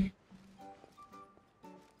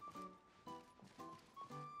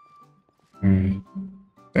 Alright.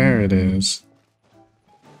 There it is.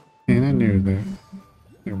 And I knew that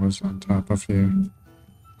it was on top of here.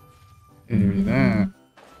 Give me that.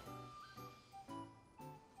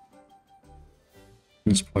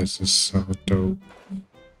 This place is so dope.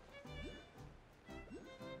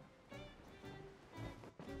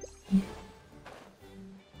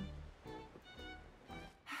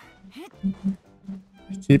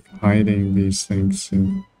 I keep hiding these things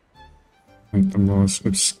in like the most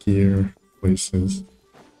obscure places.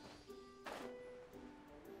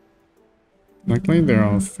 Luckily they're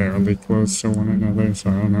all fairly close to one another,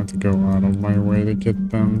 so I don't have to go out of my way to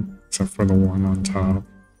get them, except for the one on top.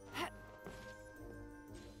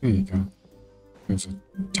 There you go. There's a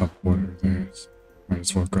top water there, so might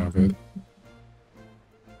as well grab it.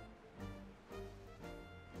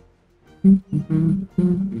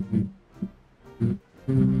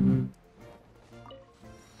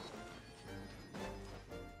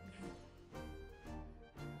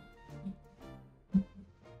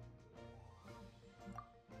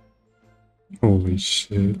 Holy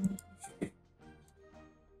shit.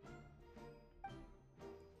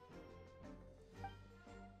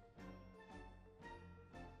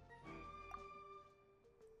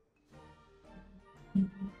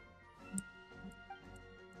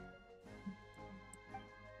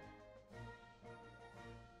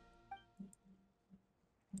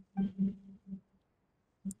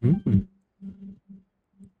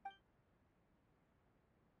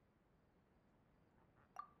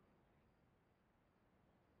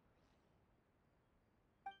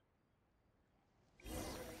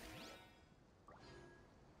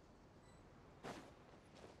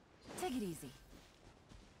 Take it easy.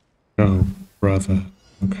 Oh, brother.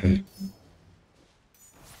 Okay.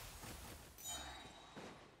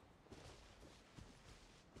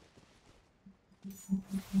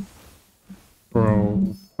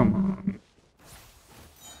 Bro, come on.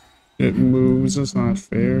 This is not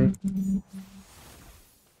fair.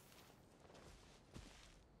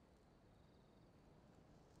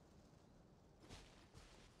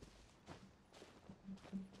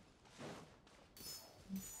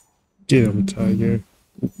 Get him, Tiger.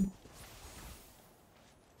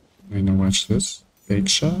 I'm gonna watch this. Big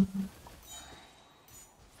shot.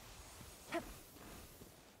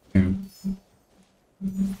 Damn.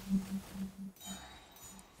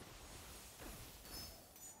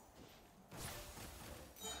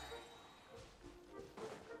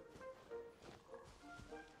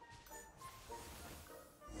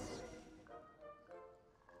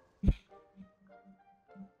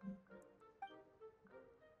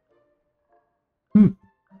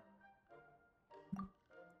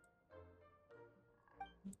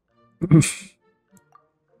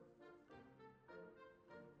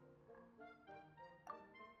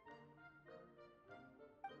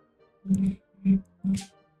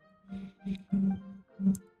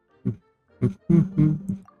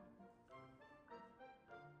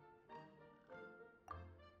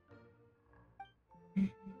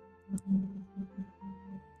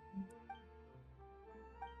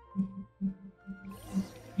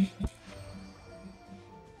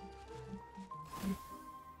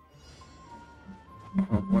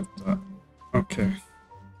 Oh, what the? Okay.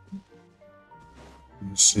 Let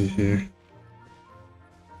me see here.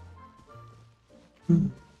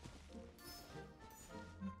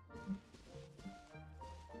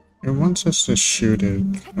 It wants us to shoot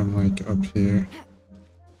it from like up here.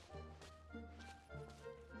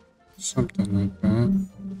 Something like that.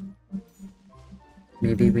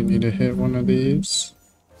 Maybe we need to hit one of these.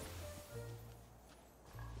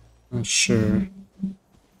 Not sure.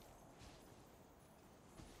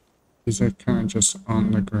 These are kind of just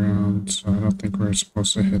on the ground, so I don't think we're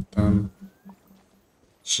supposed to hit them.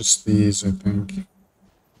 It's just these, I think.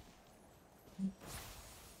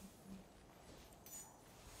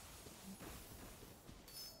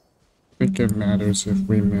 I think it matters if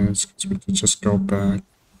we miss, because we could just go back.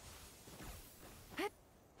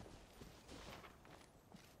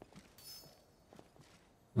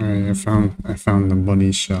 Alright, I found the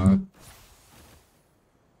bunny shot.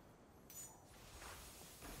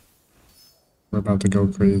 We're about to go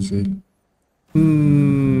crazy.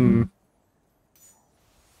 Okay,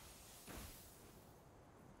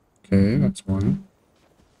 that's one.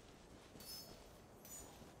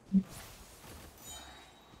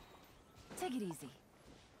 Take it easy.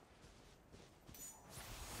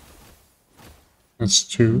 That's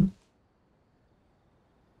two.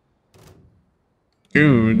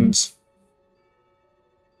 Goons.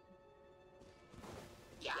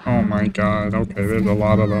 Oh my god, okay, there's a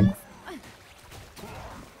lot of them.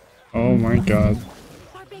 Oh my god.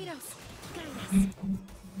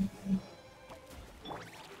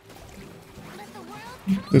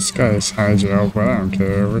 This guy is Hydro, but I don't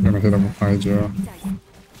care. We're gonna hit him with Hydro.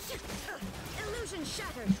 Illusion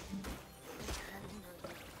shattered.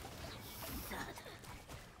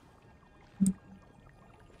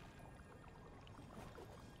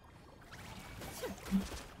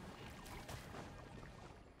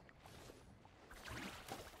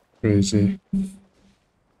 Crazy.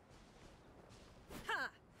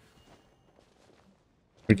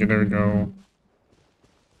 Okay, there we go.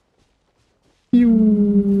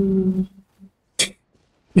 Pew.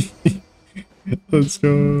 Let's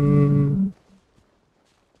go.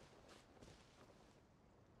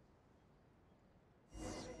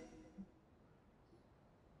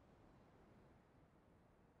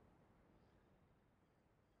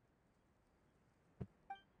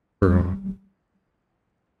 Bro.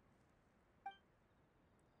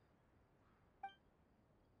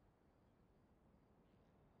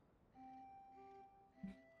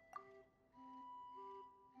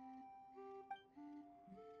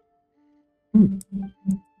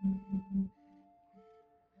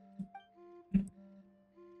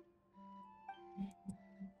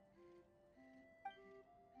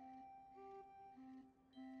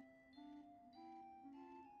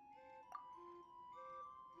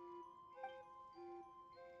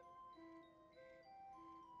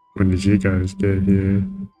 When did you guys get here?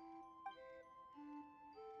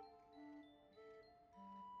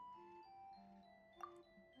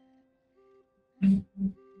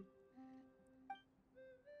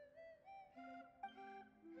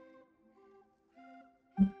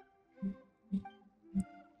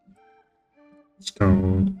 Let's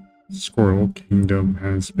go. Squirrel Kingdom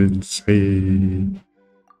has been saved.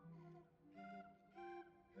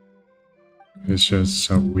 It's just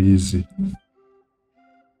so easy.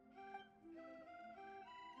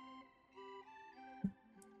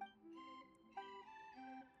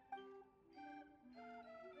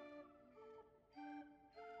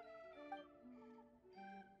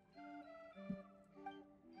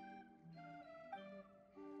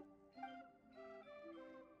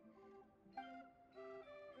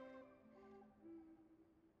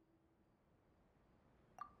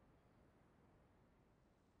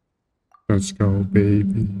 Let's go,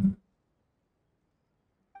 baby.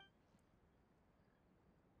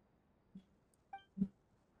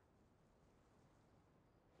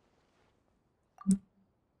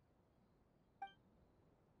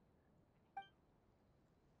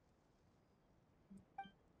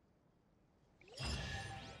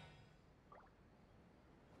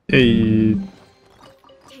 Hey,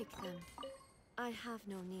 Take them. I have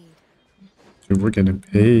no need. dude, we're getting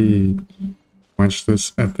paid. Watch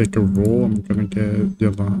this epic roll. I'm gonna get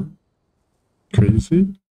Yolanda.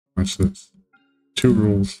 Crazy. Watch this. 2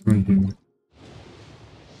 rolls right here.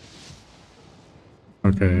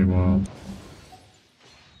 Okay, well,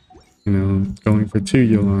 you know, going for 2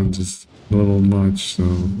 Yolans is a little much, so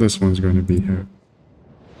this one's going to be her.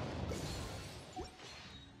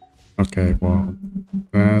 Okay, well,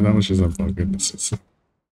 that was just a bug in the system.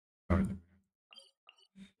 Sorry.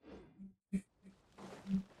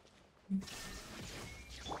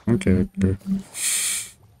 Okay, good.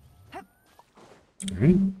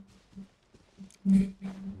 Alright.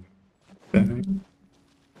 Back.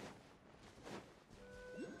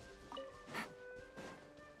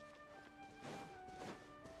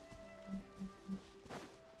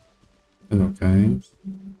 Hello, guys.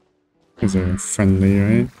 Is there friendly,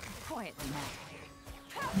 right?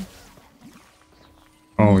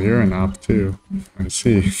 Oh, you're an op too. I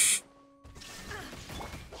see.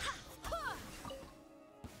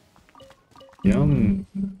 Yum.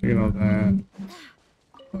 Look at all that.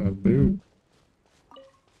 Loot.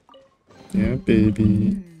 Yeah,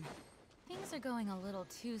 baby. Things are going a little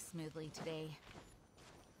too smoothly today.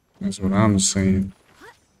 That's what I'm saying.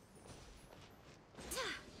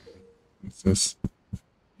 What's this?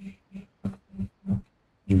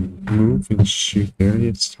 You move and shoot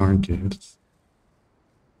various targets.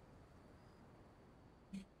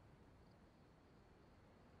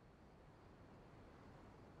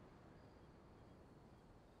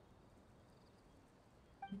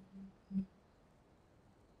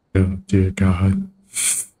 Oh, dear God.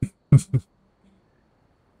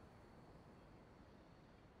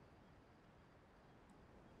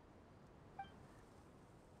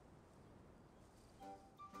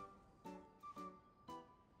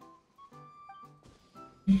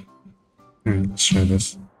 Alright, let's try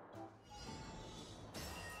this.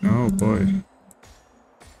 Oh boy.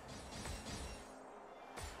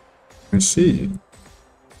 I see.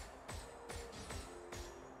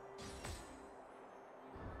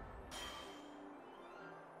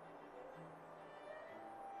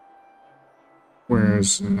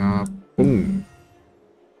 Where's boom.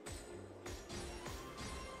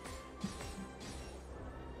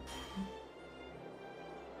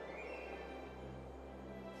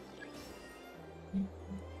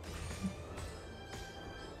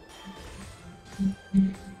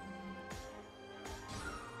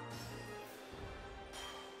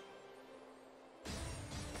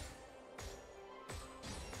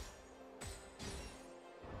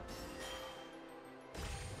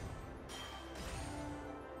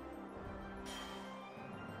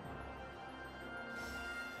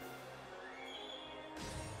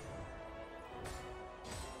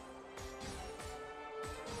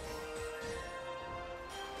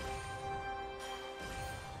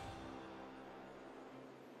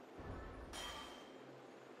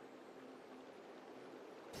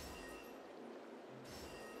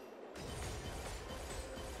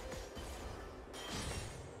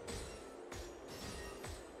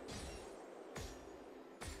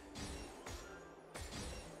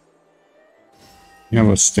 You have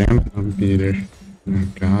a stamina beater. Oh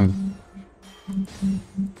God.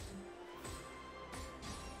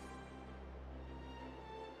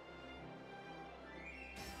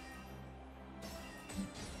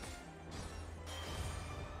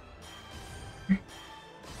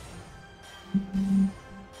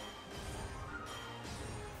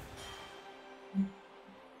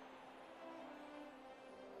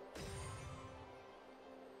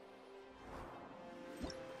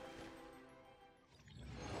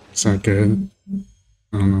 Is that good?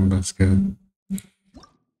 I don't know if that's good.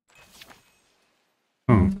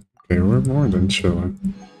 Oh, okay, we're more than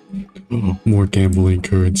chilling. Oh, more gambling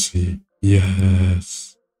currency.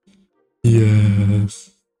 Yes.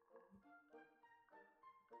 Yes.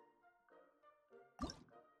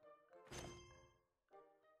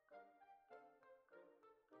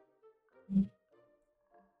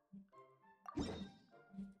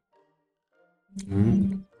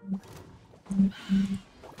 Mm.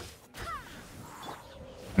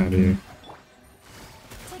 Out of here.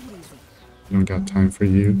 Don't got time for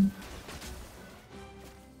you.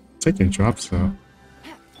 Take your drops though.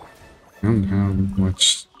 I don't have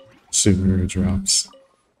much severe drops.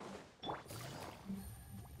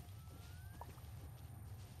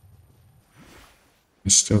 I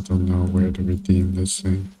still don't know where to redeem this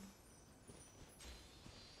thing.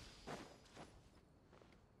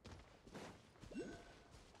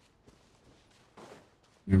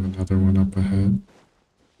 We have another one up ahead.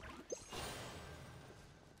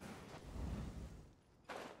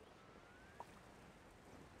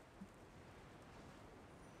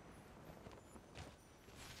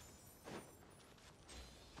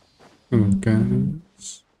 Hello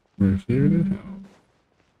guys, we're here to help.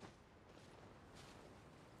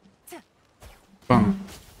 Bam.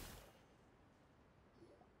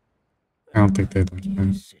 I don't think they'd like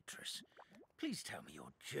that. Citrus, please tell me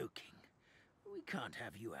you're joking. We can't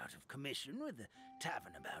have you out of commission with the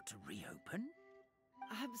tavern about to reopen.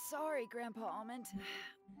 I'm sorry, Grandpa Almond.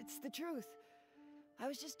 It's the truth. I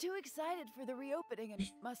was just too excited for the reopening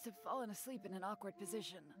and must have fallen asleep in an awkward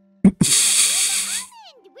position. We're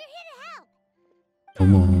here to help.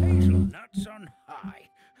 Come on. Hazelnuts on high.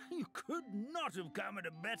 You could not have come at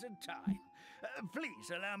a better time.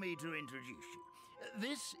 Please allow me to introduce you.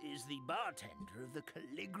 This is the bartender of the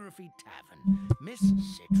Calligraphy Tavern, Miss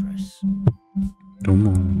Citrus. Come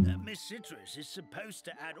on. Miss Citrus is supposed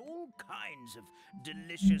to add all kinds of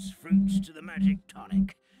delicious fruits to the magic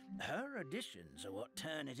tonic. Her additions are what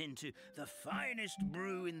turn it into the finest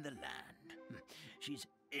brew in the land. She's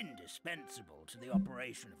indispensable to the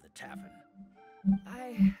operation of the tavern.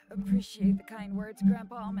 I appreciate the kind words,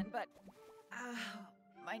 Grandpa Almond, but...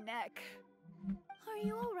 my neck. Are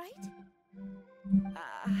you alright?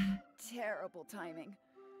 Terrible timing.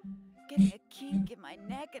 Getting a kink in my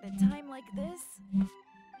neck at a time like this?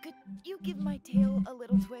 Could you give my tail a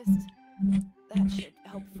little twist? That should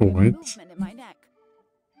help free up movement in my neck.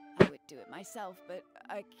 I would do it myself, but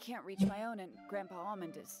I can't reach my own, and Grandpa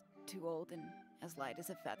Almond is too old and as light as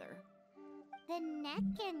a feather. The neck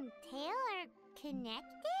and tail are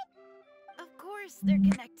connected? Of course they're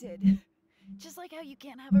connected. Just like how you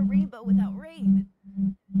can't have a rainbow without rain.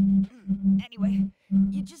 Anyway,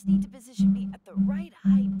 you just need to position me at the right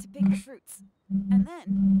height to pick the fruits, and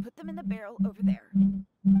then put them in the barrel over there.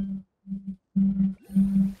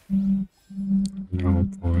 Oh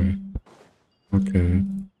boy. Okay.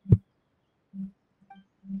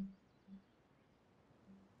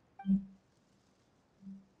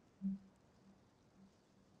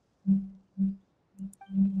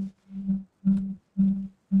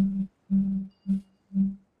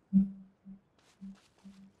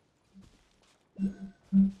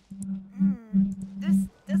 This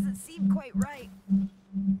doesn't seem quite right.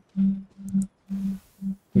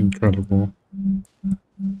 Incredible.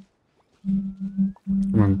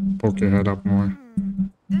 Come on, poke your head up more.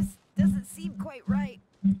 This doesn't seem quite right.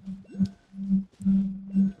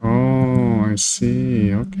 Oh, I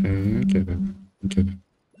see. Okay, I get it. I get it.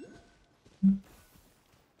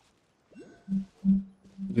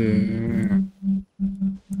 Yeah.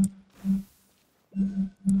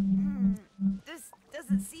 This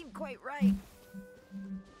doesn't seem quite right.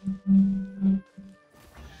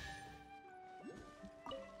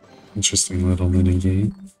 Interesting little mini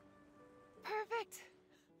game. Perfect.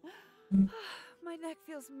 My neck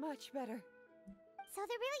feels much better. So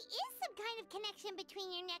there really is some kind of connection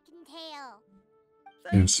between your neck and tail.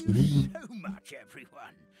 Yes. Thank you so much,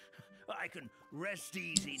 everyone. I can rest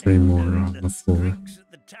easy Three now more knowing on that the floor. drinks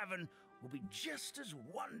at the tavern will be just as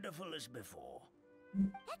wonderful as before.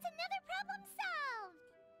 That's another problem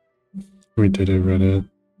solved. We did it, Reddit.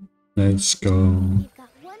 Let's go. We've got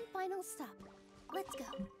one final stop. Let's go.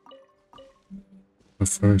 But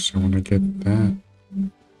first, I want to get that.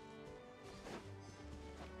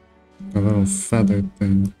 The little feather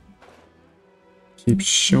thing keeps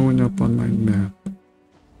showing up on my map.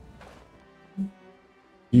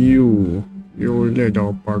 You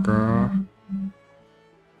little bugger.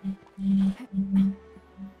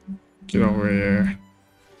 Get over here.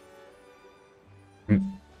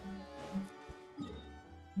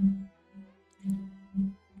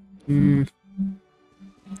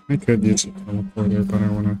 I could use a teleporter, but I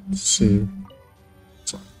want to see.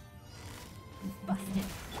 So. Busted.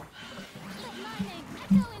 Let lightning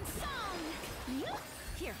echo in song.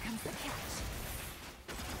 Here comes the catch.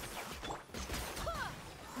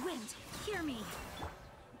 Wind, hear me.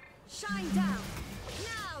 Shine down.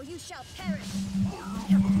 Now you shall perish.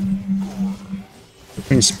 The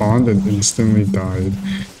thing spawned and instantly died.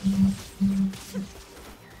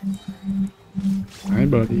 Hi,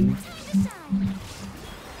 buddy.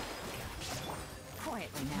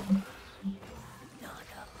 Quietly now.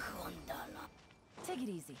 Take it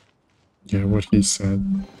easy. Yeah, what he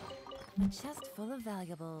said. A chest full of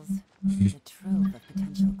valuables. A trove of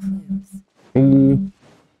potential clues. Ooh.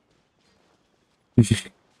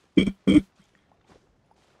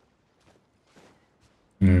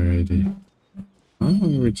 lady.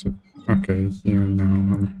 Oh, it's okay. Yeah, now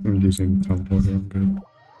I'm using teleporter. I'm good.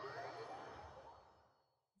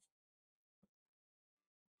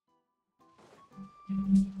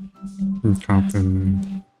 I'm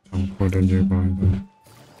confident teleporter nearby though.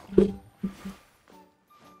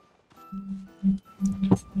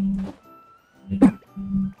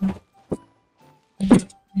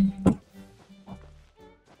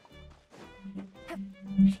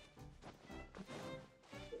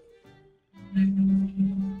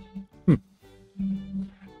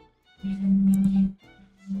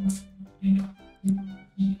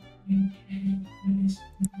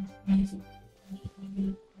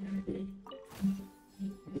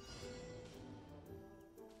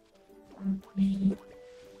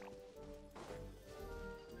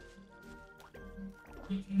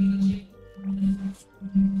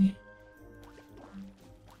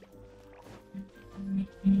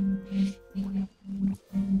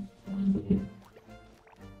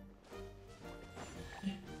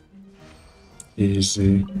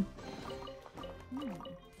 Easy.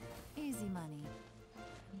 Easy money.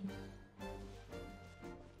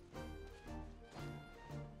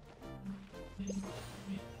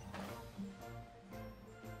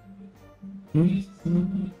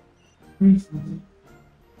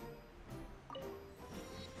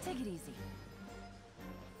 Take it easy.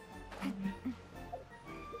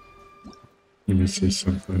 Let me see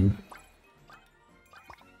something.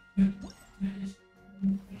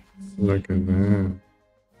 Look at that.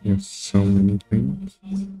 You have so many things.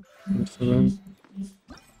 What's that?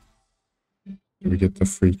 Did we get the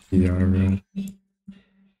freaky aura?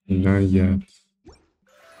 Not yet.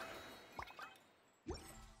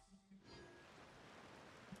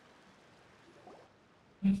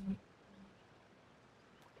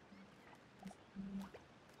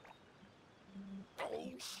 Oh,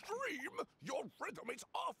 Stream! Your rhythm is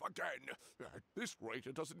off again! At this rate,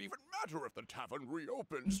 it doesn't even matter if the tavern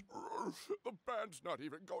reopens. The band's not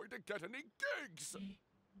even going to get any gigs!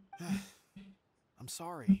 I'm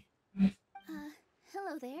sorry.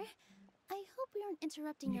 Hello there. I hope we aren't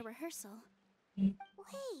interrupting your rehearsal. Wait,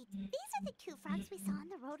 these are the two frogs we saw on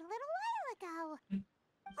the road a little while ago.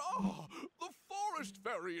 Ah, the forest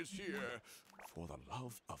fairy is here! For the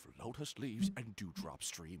love of lotus leaves and dewdrop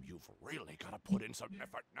Stream, you've really got to put in some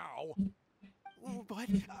effort now. But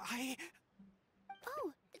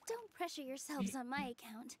Oh, don't pressure yourselves on my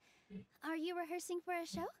account. Are you rehearsing for a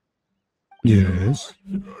show? Yes.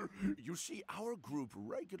 You see, our group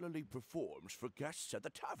regularly performs for guests at the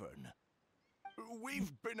tavern.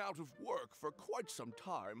 We've been out of work for quite some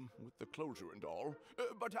time, with the closure and all,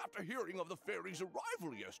 but after hearing of the fairy's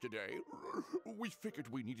arrival yesterday, we figured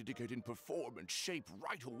we needed to get in performance shape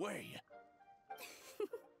right away.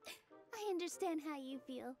 I understand how you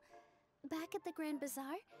feel. Back at the Grand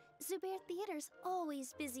Bazaar, Zubair Theater's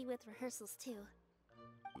always busy with rehearsals too.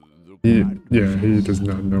 He does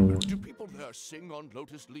not know. Do people there sing on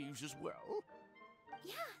lotus leaves as well?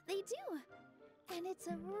 Yeah, they do. And it's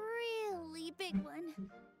a really big one.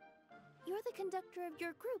 You're the conductor of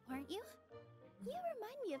your group, aren't you? You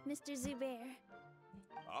remind me of Mr. Zubair.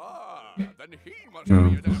 Ah, then he must be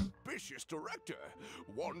an ambitious director.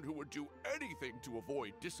 One who would do anything to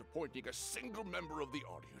avoid disappointing a single member of the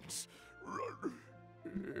audience.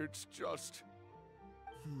 It's just...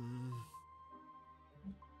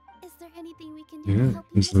 Is there anything we can do to Yeah, help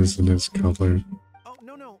you? he's losing his color. Oh,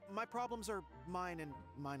 no. My problems are mine and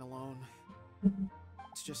mine alone.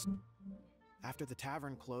 It's just, after the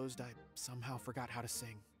tavern closed, I somehow forgot how to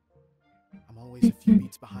sing. I'm always a few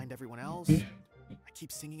beats behind everyone else. I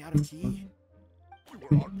keep singing out of key. You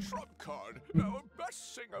were on trump card, our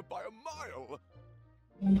best singer by a mile.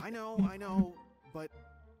 I know, but...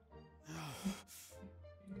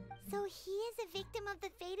 So he is a victim of the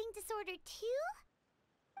fading disorder too?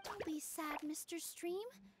 Don't be sad, Mr. Stream.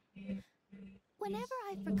 Whenever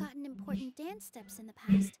I've forgotten important dance steps in the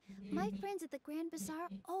past, my friends at the Grand Bazaar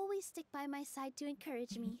always stick by my side to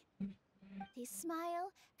encourage me. They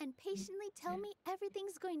smile and patiently tell me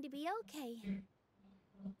everything's going to be okay.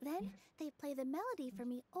 Then they play the melody for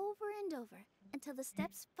me over and over until the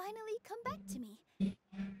steps finally come back to me.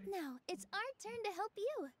 Now it's our turn to help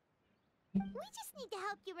you. We just need to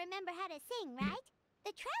help you remember how to sing, right?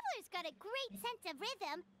 The Traveler's got a great sense of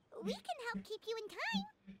rhythm. We can help keep you in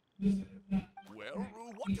time. Well,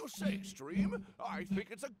 what do you say, Stream? I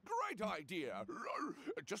think it's a great idea.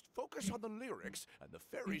 Just focus on the lyrics, and the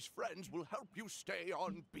fairy's friends will help you stay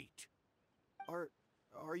on beat. Are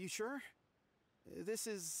you sure? This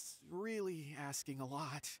is really asking a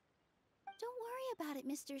lot. Don't worry about it,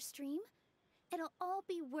 Mr. Stream. It'll all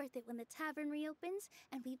be worth it when the tavern reopens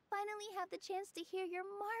and we finally have the chance to hear your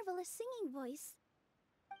marvelous singing voice.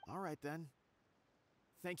 All right then.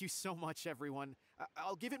 Thank you so much, everyone.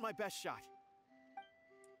 I'll give it my best shot.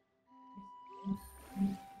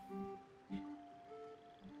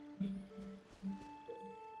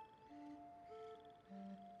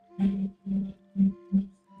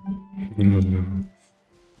 No.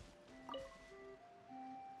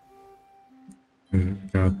 Okay,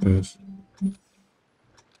 got this.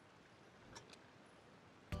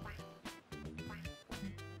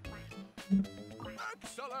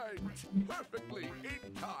 Excellent! Perfectly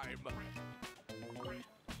in time!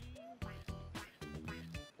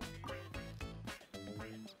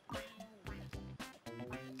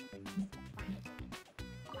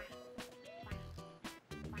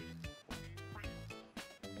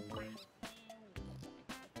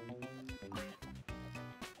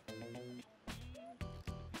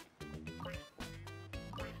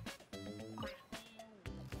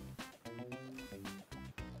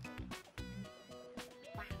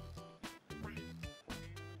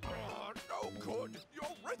 No good!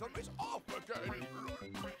 Your rhythm is off again!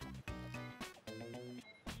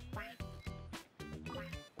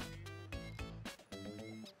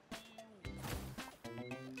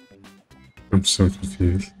 I'm so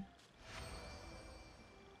confused.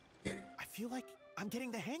 I feel like I'm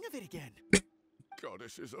getting the hang of it again.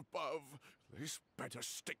 Goddesses above, this better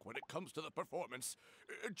stick when it comes to the performance.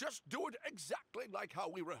 Just do it exactly like how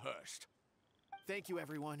we rehearsed. Thank you,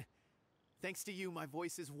 everyone. Thanks to you, my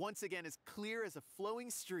voice is once again as clear as a flowing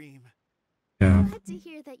stream. Yeah. Glad to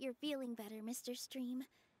hear that you're feeling better, Mr. Stream.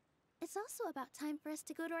 It's also about time for us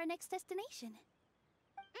to go to our next destination.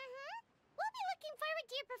 We'll be looking forward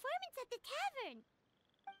to your performance at the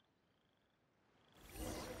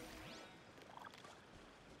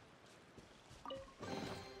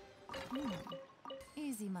tavern.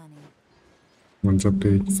 Easy money. One's a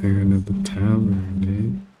big fan of the tavern,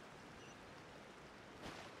 eh?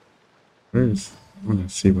 First, I want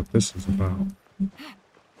to see what this is about.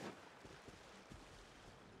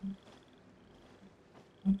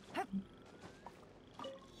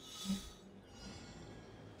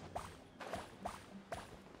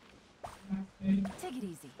 Take it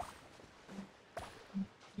easy.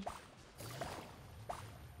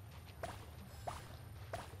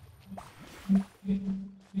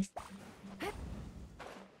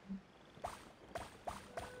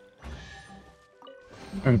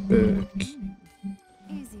 Epic.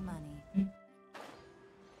 Easy money.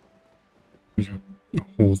 We got a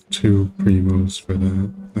whole 2 primos for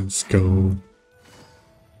that. Let's go.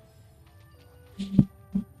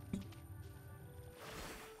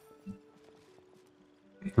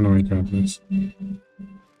 How do I got this? I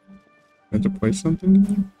have to play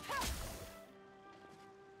something?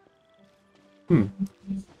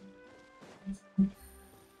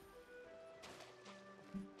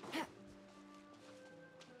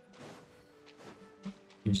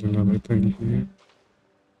 There's another thing here.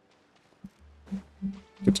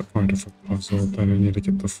 It's a part of a puzzle that I need to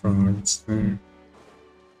get the frogs there.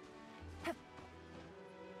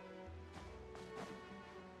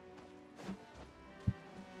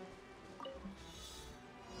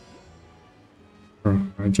 Oh,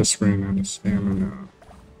 I just ran out of stamina.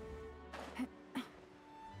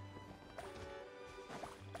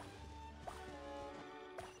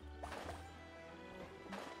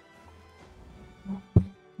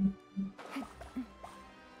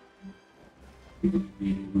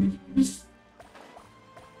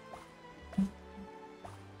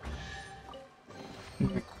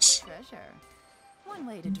 Treasure. One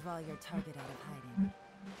way to draw your target out of hiding.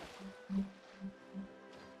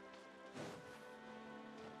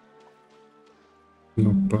 No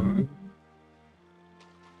bug.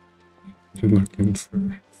 Looking for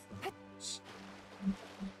frogs.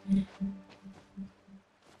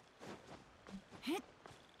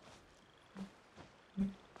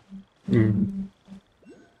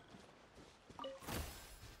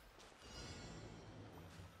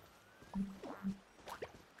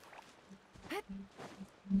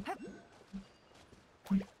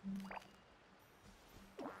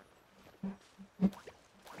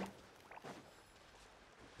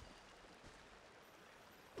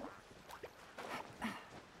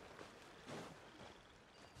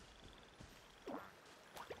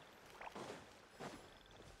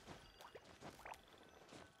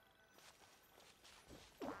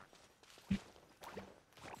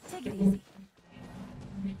 Take it easy.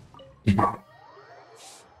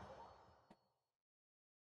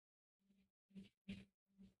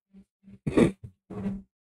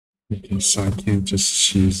 Okay, so I can't just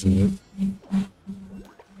choose it.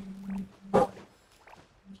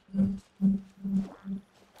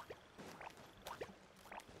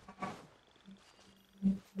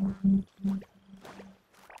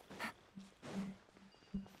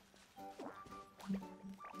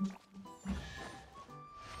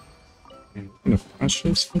 The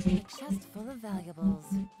precious for A chest full of valuables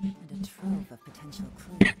and a trove of potential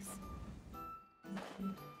clues.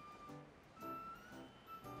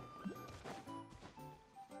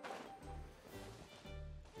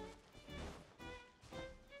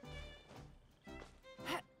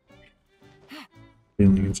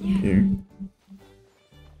 feeling it's up here.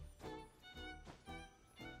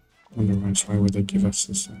 Otherwise, why would they give us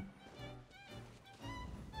this?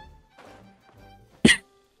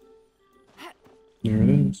 There it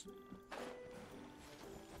is.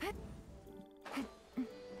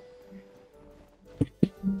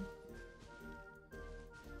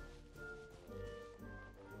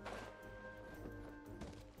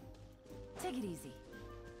 Take it easy.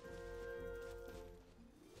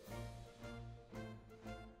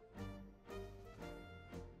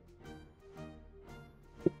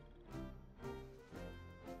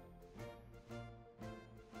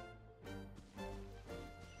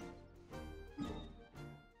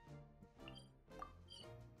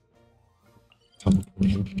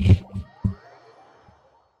 Teleporter.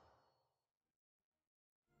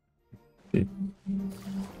 Okay.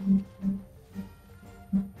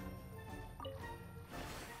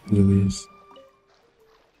 Lilies.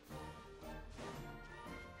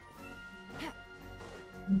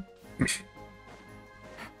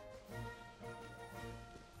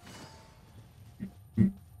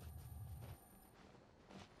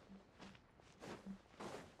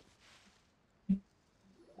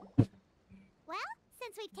 Well,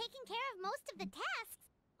 since we've taken care of most of the tasks,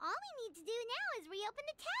 all we need to do now is reopen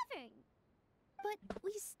the tavern. But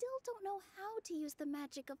we still don't know how to use the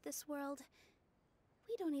magic of this world.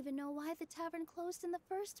 We don't even know why the tavern closed in the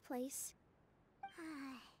first place.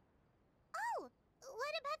 Oh,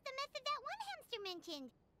 what about the method that one hamster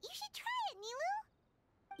mentioned? You should try it, Nilu.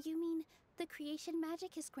 You mean the creation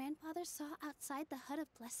magic his grandfather saw outside the Hut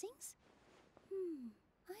of Blessings?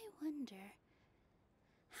 I wonder.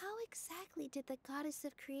 How exactly did the goddess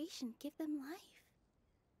of creation give them life?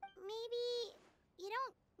 Maybe you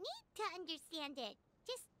don't need to understand it.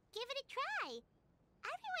 Just give it a try.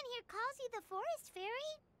 Everyone here calls you the Forest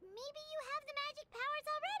Fairy. Maybe you have the magic powers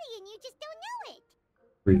already and you just don't know it.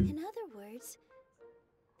 In other words,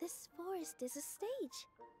 this forest is a stage.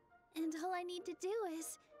 And all I need to do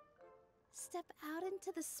is step out into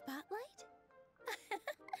the spotlight?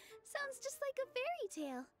 Sounds just like a fairy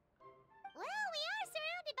tale. Well, we are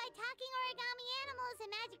surrounded by talking origami animals and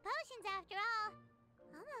magic potions after all.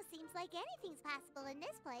 Almost seems like anything's possible in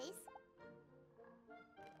this place.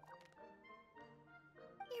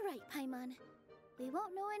 You're right, Paimon. We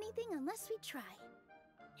won't know anything unless we try.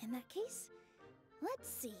 In that case, let's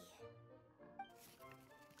see.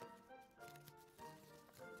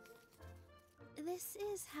 This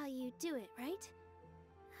is how you do it, right?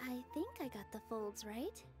 I think I got the folds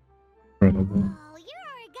right. Incredible. Oh, your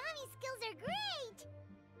origami skills are great!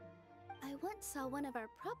 I once saw one of our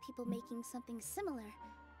prop people making something similar.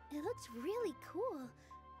 It looked really cool,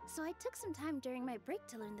 so I took some time during my break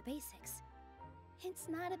to learn the basics. It's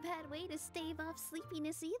not a bad way to stave off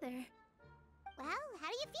sleepiness either. Well, how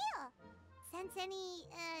do you feel? Sense any,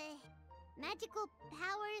 magical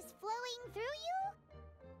powers flowing through you?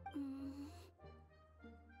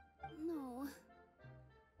 No.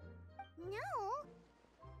 No?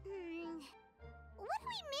 What are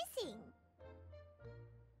we missing?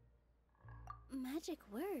 Magic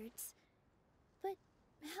words? But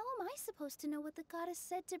how am I supposed to know what the goddess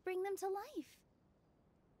said to bring them to life?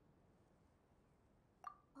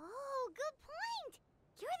 Oh, good point!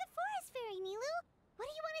 You're the Forest Fairy, Nilu! What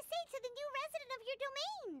do you want to say to the new resident of your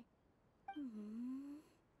domain?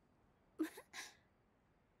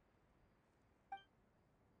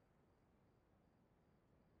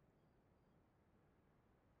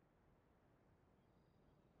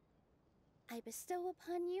 I bestow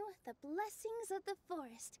upon you the blessings of the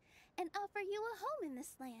forest and offer you a home in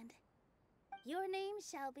this land. Your name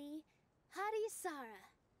shall be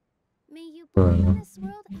Hadisara. May you bloom in this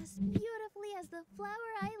world as beautifully as the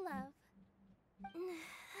flower I love.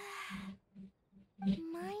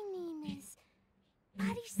 My name is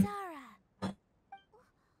Hadisara.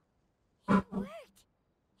 It worked!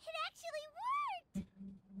 It actually worked!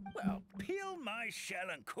 Well, peel my shell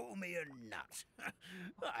and call me a nut.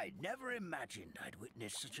 I never imagined I'd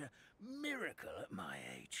witness such a miracle at my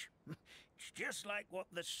age. It's just like what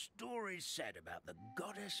the stories said about the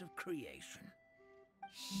goddess of creation.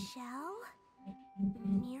 Shell?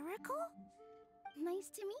 Miracle? Nice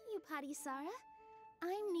to meet you, Padisara.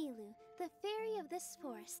 I'm Nilu, the fairy of this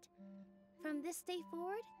forest. From this day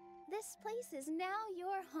forward, this place is now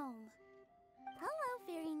your home. Hello,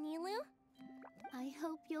 Fairy Nilu. I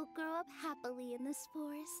hope you'll grow up happily in this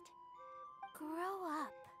forest. Grow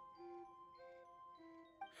up.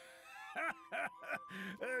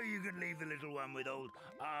 Oh, you can leave the little one with old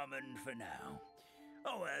Armand for now.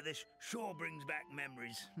 Oh, this sure brings back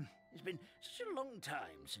memories. It's been such a long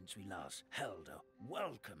time since we last held a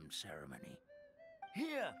welcome ceremony.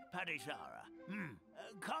 Here, Padisara.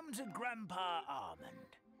 Come to Grandpa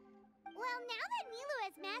Armand. Well, now that Nilu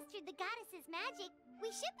has mastered the goddess's magic,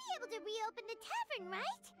 we should be able to reopen the tavern,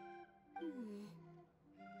 right?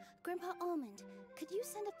 Grandpa Almond, could you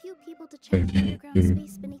send a few people to check the underground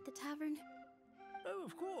space beneath the tavern? Oh,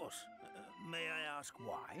 of course. May I ask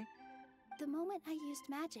why? The moment I used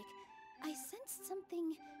magic, I sensed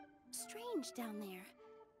something strange down there.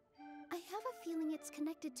 I have a feeling it's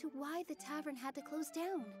connected to why the tavern had to close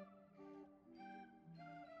down.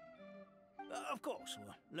 Of course,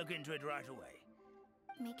 we'll look into it right away.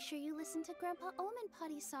 Make sure you listen to Grandpa Almond,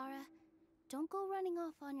 Padisara. Don't go running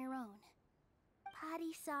off on your own.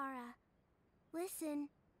 Padisara, listen.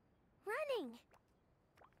 Running!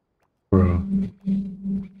 Bro.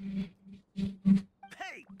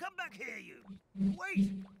 Hey, come back here, you!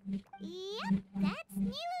 Wait! Yep, that's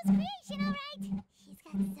Nilu's creation, alright. She's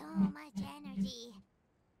got so much energy.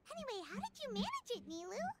 Anyway, how did you manage it,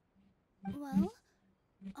 Nilu? Well,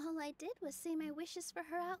 all I did was say my wishes for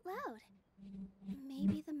her out loud.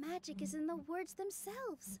 Maybe the magic is in the words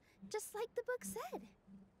themselves, just like the book said.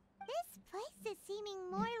 This place is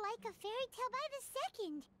seeming more like a fairy tale by the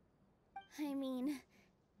second. I mean,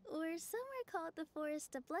 or somewhere call it the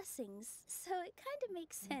Forest of Blessings, so it kind of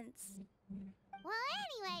makes sense. Well,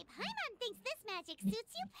 anyway, Paimon thinks this magic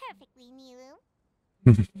suits you perfectly, Nilu.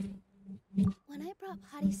 When I brought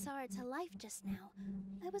Padisara to life just now,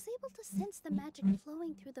 I was able to sense the magic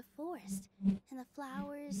flowing through the forest, and the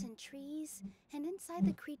flowers and trees, and inside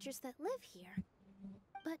the creatures that live here.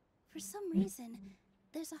 But for some reason,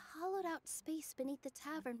 there's a hollowed out space beneath the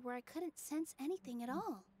tavern where I couldn't sense anything at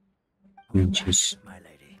all. Interesting. My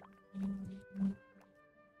lady.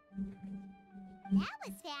 That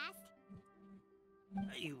was fast.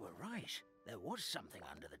 You were right. There was something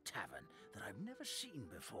under the tavern that I've never seen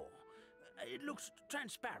before. It looked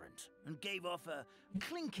transparent and gave off a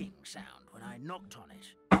clinking sound when I knocked on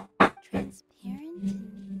it. Transparent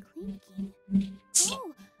and clinking.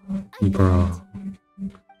 Oh, Bro.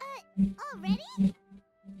 Already?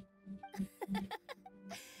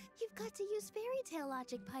 You've got to use Fairytale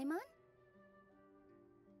logic, Paimon.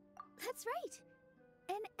 That's right.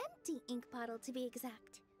 An empty ink bottle, to be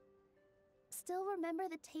exact. Still remember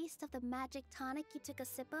the taste of the magic tonic you took a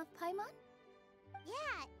sip of, Paimon?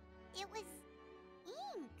 Yeah, it was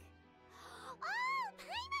ink. Oh,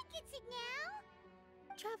 Paimon gets it now!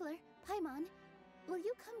 Traveler, Paimon, will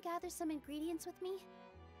you come gather some ingredients with me?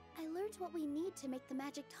 I learned what we need to make the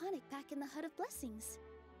magic tonic back in the Hut of Blessings.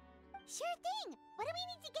 Sure thing! What do we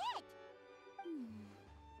need to get?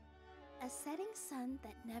 A setting sun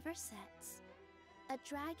that never sets, a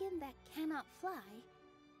dragon that cannot fly,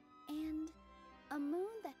 and a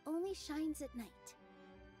moon that only shines at night.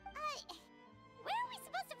 Where are we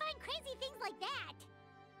supposed to find crazy things like that?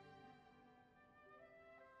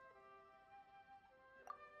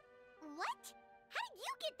 What? How did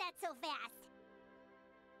you get that so fast?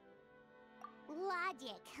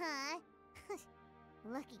 Logic, huh?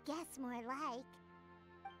 Lucky guess, more like.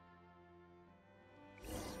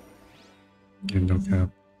 Yeah, no cap.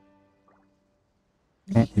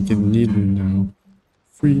 Oh, we get Nilu now.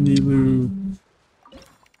 Free Nilu.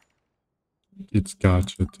 It's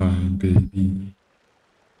gotcha time, baby.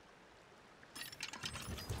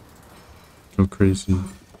 Go crazy.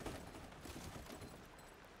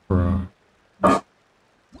 Bruh.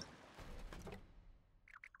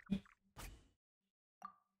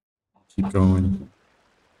 Keep going.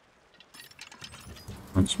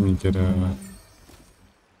 Watch me get a...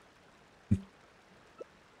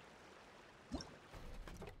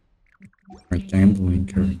 my gambling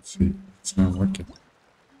currency. It's not working.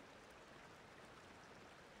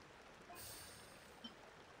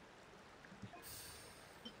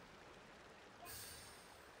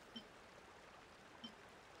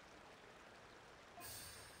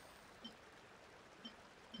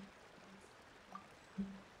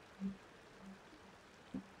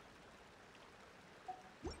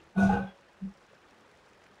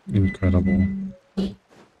 Incredible.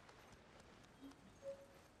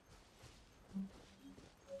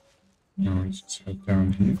 Now let's just head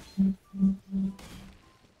down here.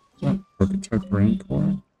 What's that? Prototype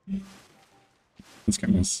Rancor? What's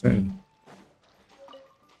gonna say?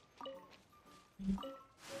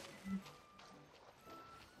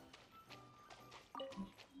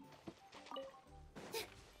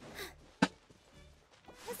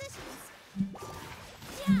 Positions.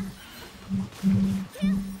 Yeah.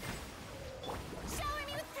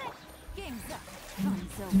 Time's up.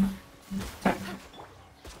 Fun's over.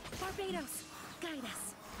 Barbados, guide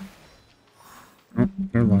us. Oh,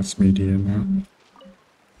 there lost media now.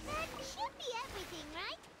 That should be everything,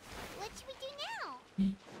 right? What should we do now?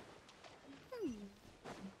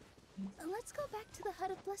 Let's go back to the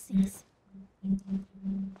Hut of Blessings.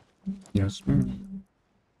 Yes, ma'am.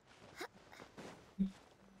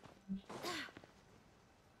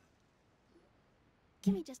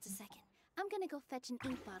 Give me just a second. I'm gonna go fetch an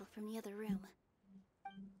ink bottle from the other room.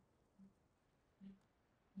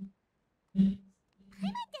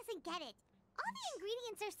 Paimon doesn't get it. All the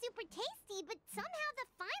ingredients are super tasty, but somehow the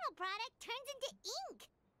final product turns into ink.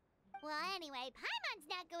 Well, anyway, Paimon's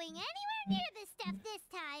not going anywhere near this stuff this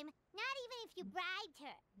time. Not even if you bribed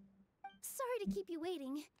her. Sorry to keep you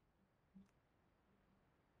waiting.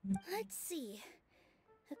 Let's see.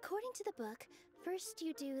 According to the book, first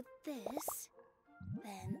you do this,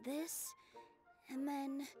 then this, and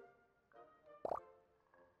then...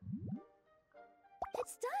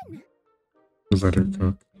 It's done! Let her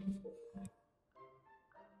cook.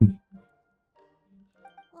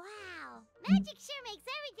 Wow, magic sure makes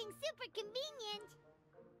everything super convenient.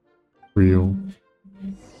 Real.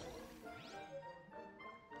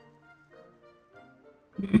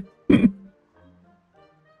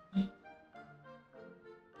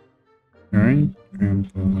 Alright, and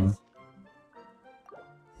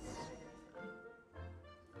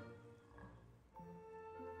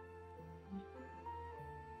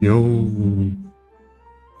yo.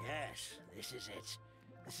 Yes, this is it.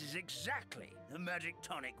 This is exactly the magic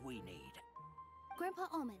tonic we need. Grandpa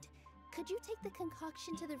Almond, could you take the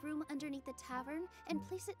concoction to the room underneath the tavern and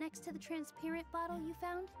place it next to the transparent bottle you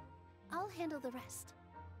found? I'll handle the rest.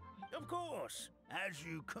 Of course. As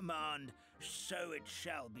you command, so it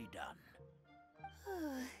shall be done.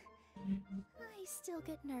 I still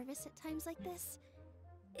get nervous at times like this.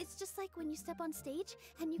 It's just like when you step on stage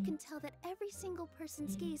and you can tell that every single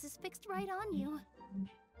person's gaze is fixed right on you.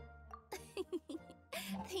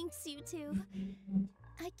 Thanks, you two.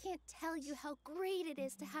 I can't tell you how great it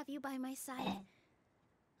is to have you by my side.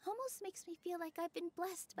 Almost makes me feel like I've been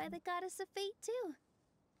blessed by the goddess of fate, too.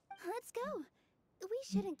 Let's go. We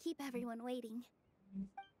shouldn't keep everyone waiting.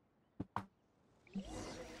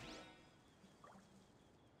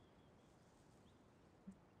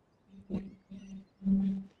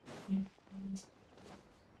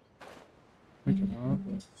 Look at all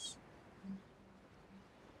this.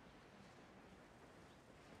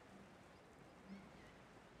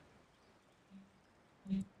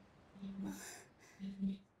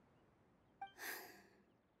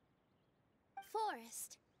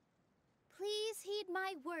 Forest, please heed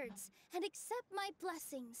my words and accept my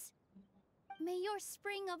blessings. May your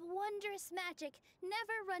spring of wondrous magic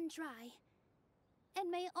never run dry. And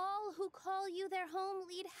may all who call you their home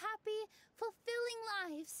lead happy, fulfilling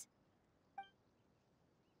lives.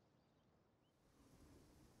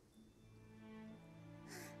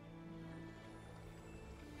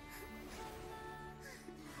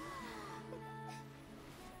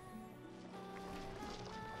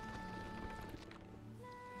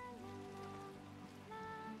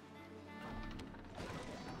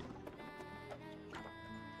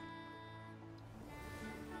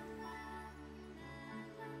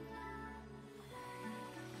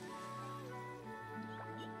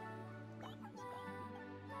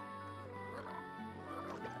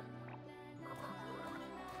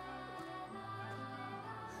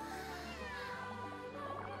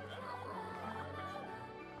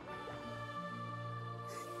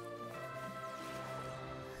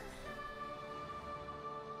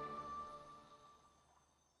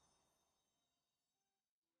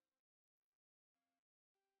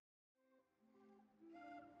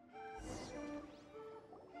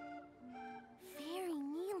 Fairy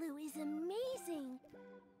Nilu is amazing.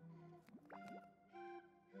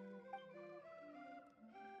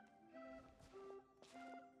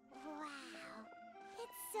 Wow,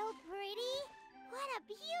 it's so pretty. What a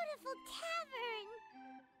beautiful tavern.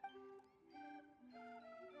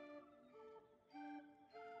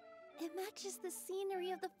 It matches the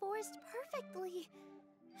scenery of the forest perfectly.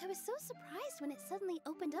 I was so surprised when it suddenly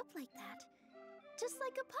opened up like that. Just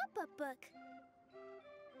like a pop-up book.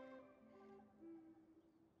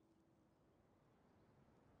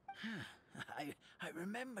 I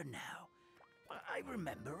remember now. I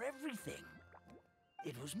remember everything.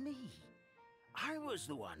 It was me. I was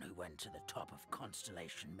the one who went to the top of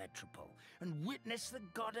Constellation Metropole and witnessed the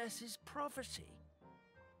goddess's prophecy.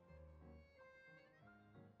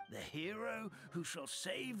 The hero who shall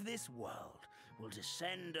save this world will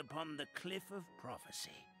descend upon the cliff of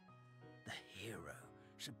prophecy. The hero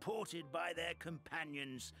supported by their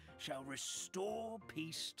companions, shall restore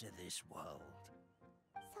peace to this world.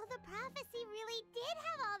 So the prophecy really did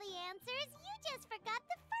have all the answers. You just forgot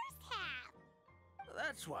the first half.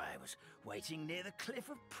 That's why I was waiting near the Cliff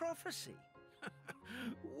of Prophecy.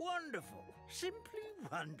 Wonderful. Simply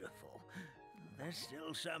wonderful. There's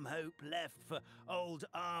still some hope left for old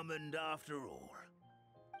Armand after all.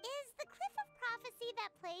 Is the Cliff of Prophecy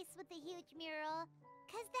that place with the huge mural?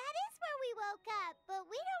 'Cause that is where we woke up, but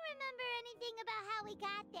we don't remember anything about how we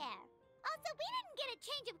got there. Also, we didn't get a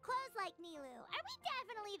change of clothes like Nilu. Are we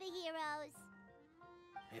definitely the heroes?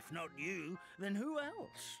 If not you, then who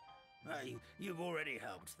else? You've already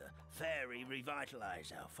helped the fairy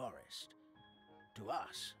revitalize our forest. To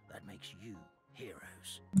us, that makes you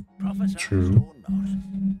heroes. Prophesized or not.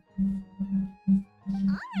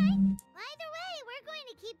 Alright. Either way, we're going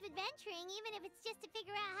to keep adventuring, even if it's just to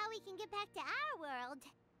figure out how we can get back to our world.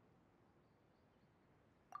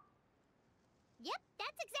 Yep,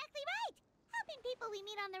 that's exactly right. Helping people we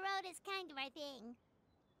meet on the road is kind of our thing.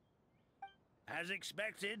 As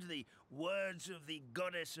expected, the words of the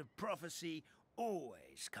goddess of prophecy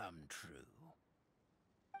always come true.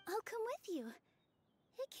 I'll come with you.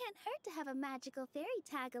 It can't hurt to have a magical fairy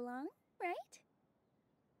tag along, right?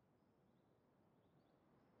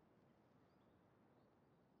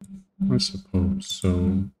 I suppose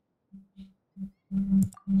so.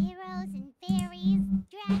 Heroes and fairies,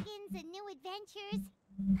 dragons and new adventures.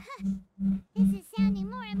 This is sounding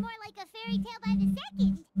more and more like a fairy tale by the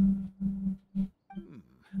second.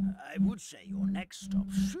 I would say your next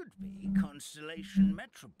stop should be Constellation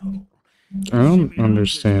Metropole. I don't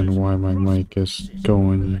understand why my mic is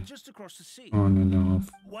going on and off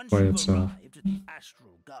Once by you've itself. arrived at the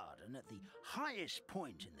Astral Garden at the highest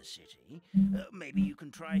point in the city, maybe you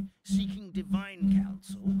can try seeking divine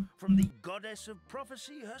counsel from the goddess of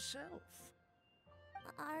prophecy herself.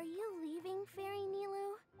 Are you leaving, Fairy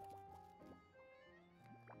Nilu?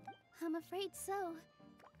 I'm afraid so.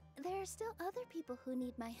 There are still other people who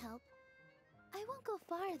need my help. I won't go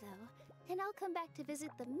far, though, and I'll come back to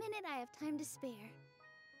visit the minute I have time to spare.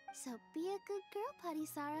 So be a good girl,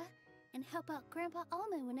 Patisara, and help out Grandpa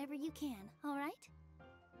Alma whenever you can, alright?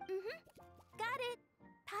 Got it.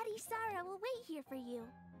 Patisara will wait here for you.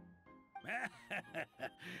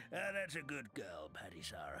 That's a good girl,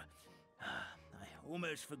 Patisara. I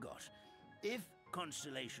almost forgot. If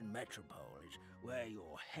Constellation Metropole is where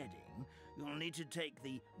you're heading, you'll need to take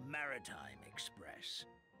the Maritime Express.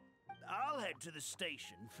 I'll head to the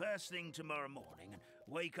station first thing tomorrow morning and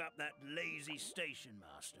wake up that lazy station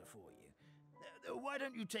master for you. Why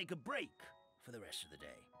don't you take a break for the rest of the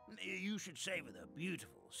day? You should savor the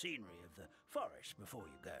beautiful scenery of the forest before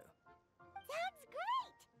you go. Sounds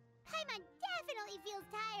great! Paimon definitely feels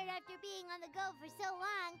tired after being on the go for so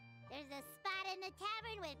long. There's a spot in the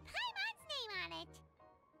tavern with Paimon's name on it.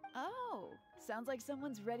 Oh, sounds like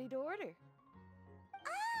someone's ready to order.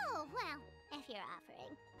 Oh, well, if you're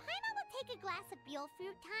offering. Paimon will take a glass of Buell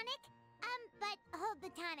fruit tonic. But hold the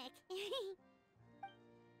tonic.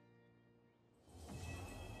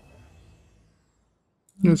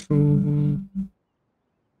 Let's go.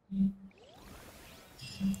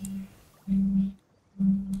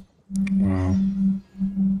 Wow.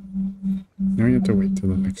 Now you have to wait till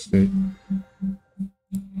the next day.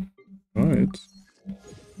 But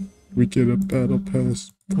we get a battle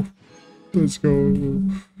pass. Let's go.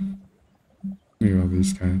 Look at all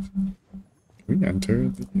these guys. Can we enter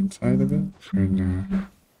the inside of it? Or no?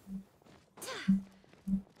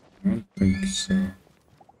 I don't think so.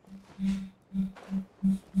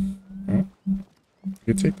 Oh,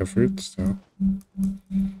 you take the fruits though.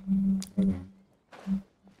 Hold on.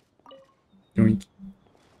 Yoink.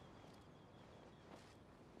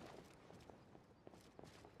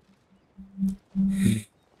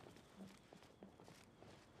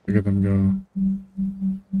 Look at them go.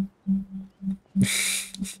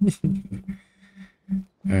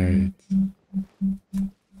 Alright.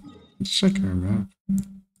 Let's check our map.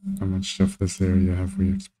 How much of this area have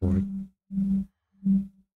we explored?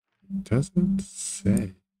 It doesn't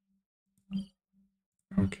say.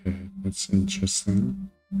 Okay, that's interesting.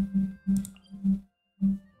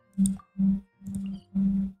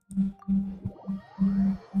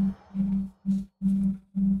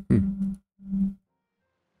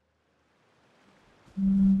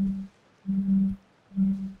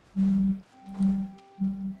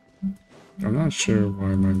 I'm not sure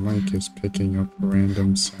why my mic is picking up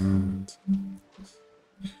random sounds.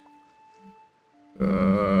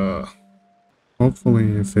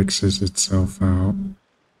 Hopefully it fixes itself out.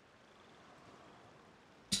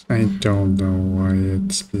 I don't know why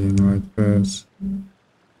it's being like this.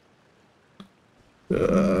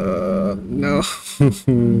 No.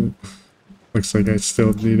 Looks like I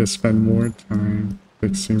still need to spend more time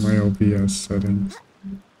fixing my OBS settings.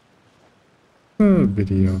 The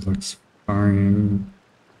video looks fine.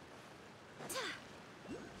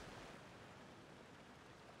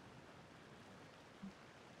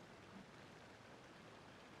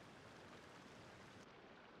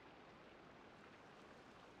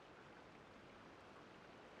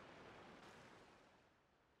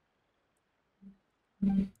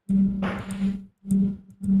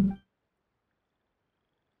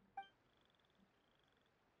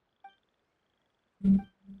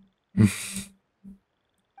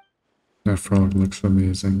 That frog looks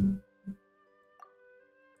amazing.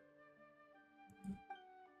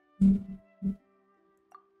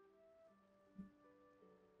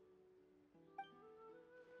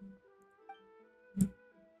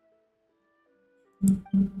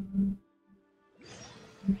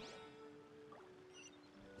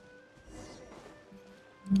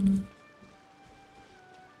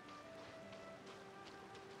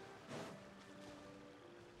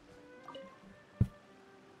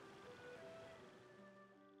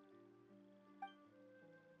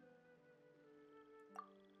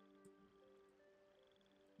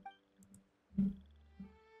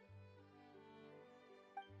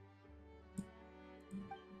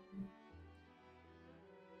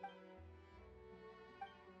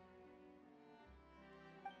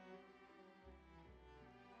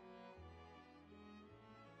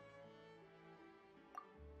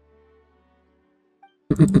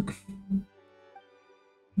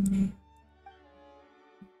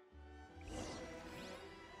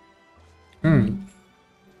 Alright.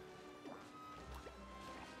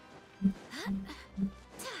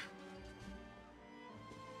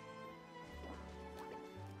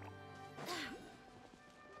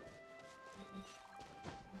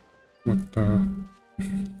 What the?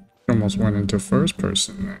 Almost went into first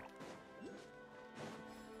person there.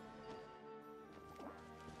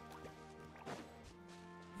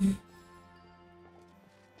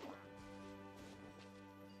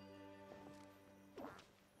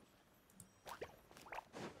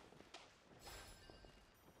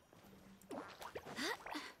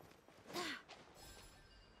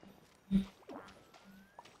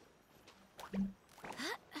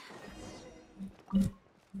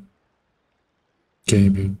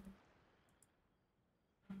 Gaming.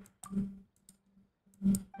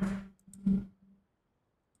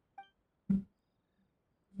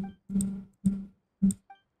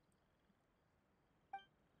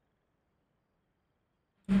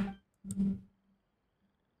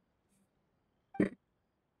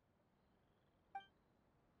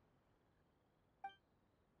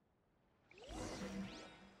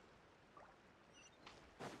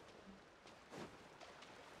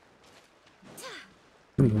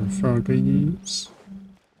 Hello, froggies.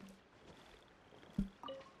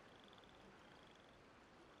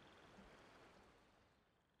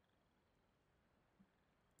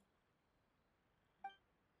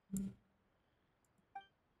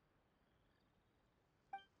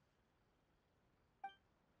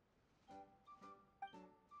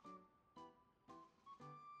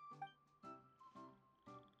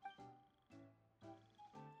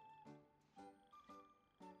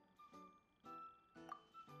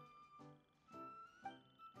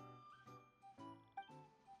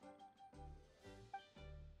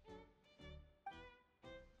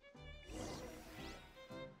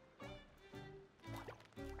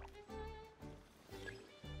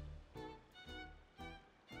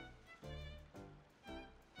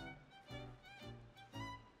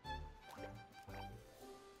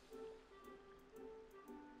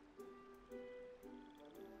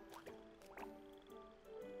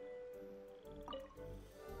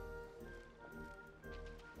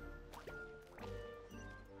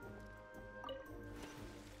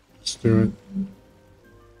 Let's do it.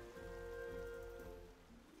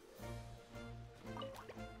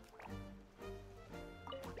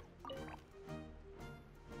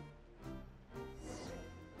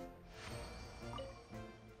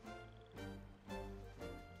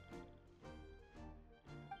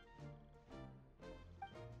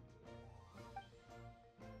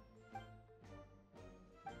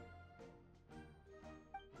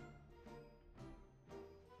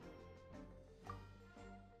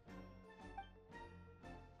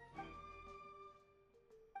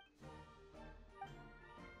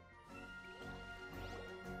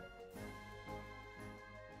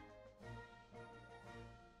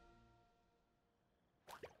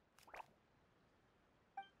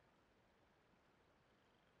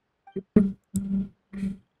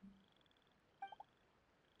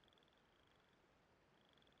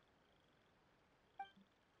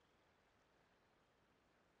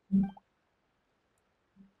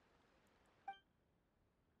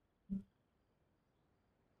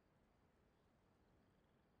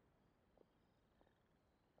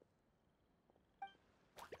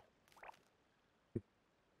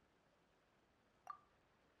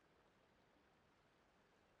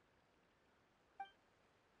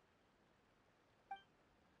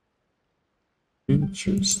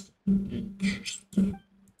 Interesting. Interesting.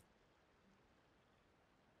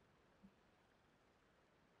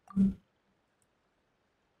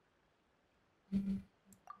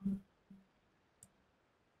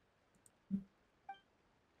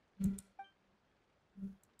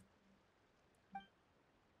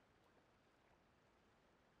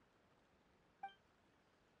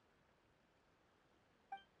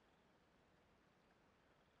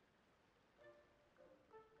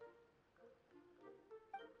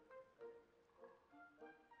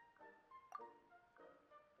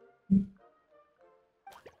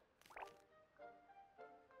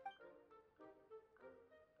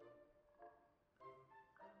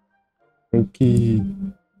 Okay.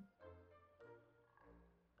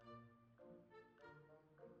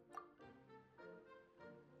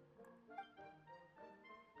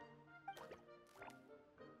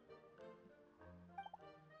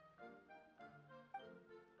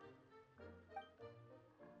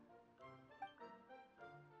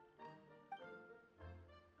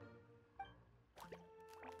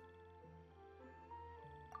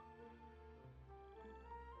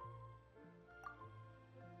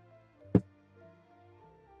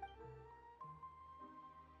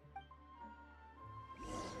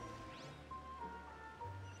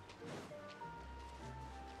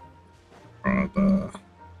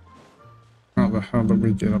 How the hell did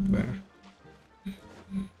we get up there?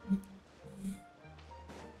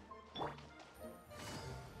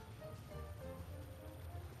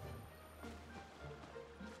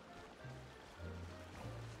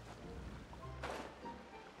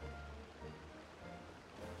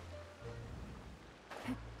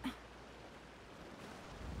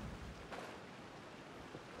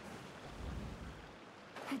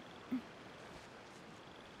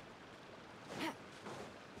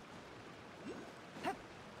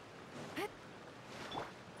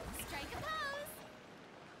 Strike a pose.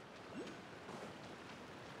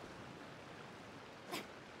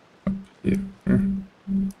 Here.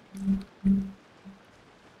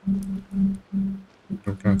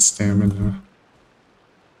 Don't got stamina.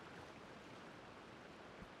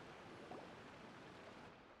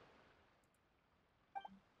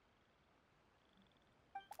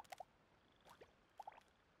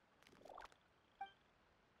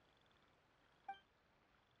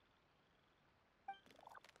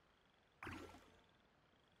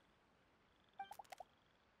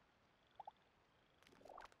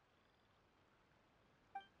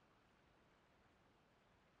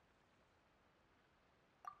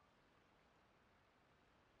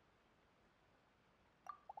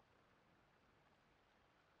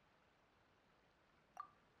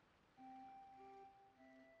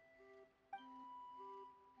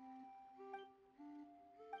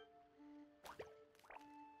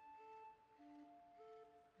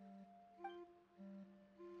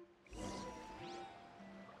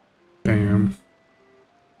 Damn.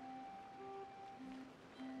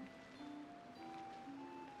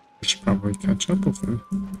 I should probably catch up with him.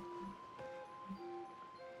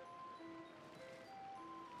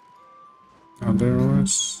 Oh, there it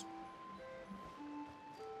was.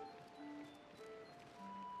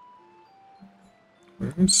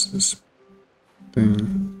 Where is this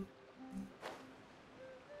thing?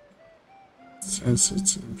 It says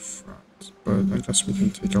it's in front, but I guess we can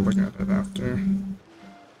take a look at it after.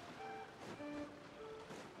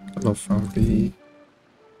 Hello, Foggy.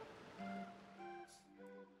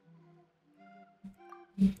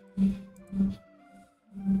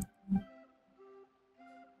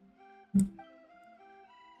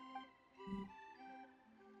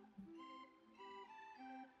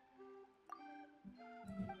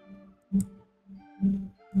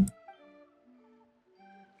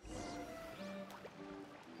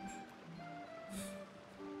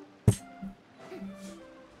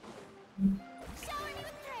 Shower me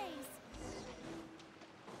with praise.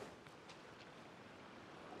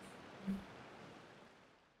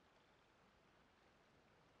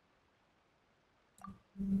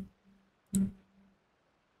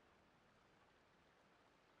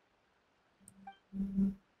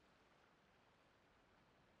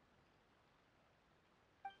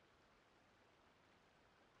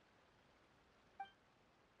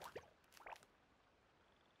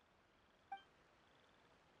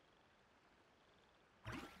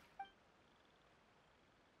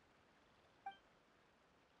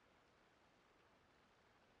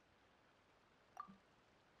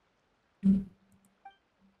 What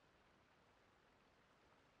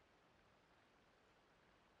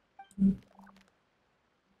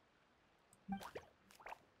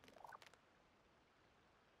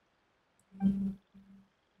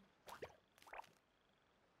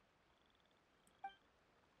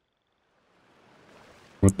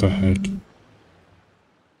the heck?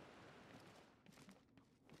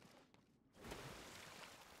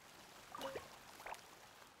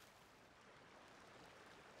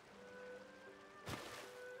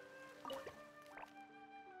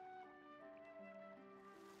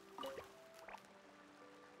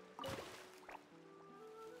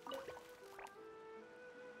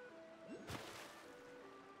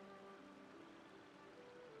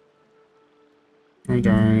 Hi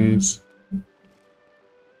guys.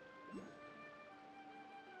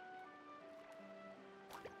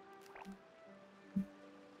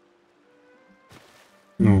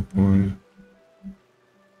 Oh boy.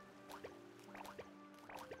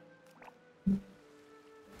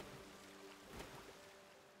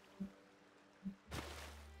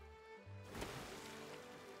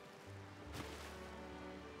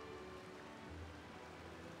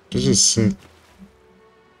 This is sick.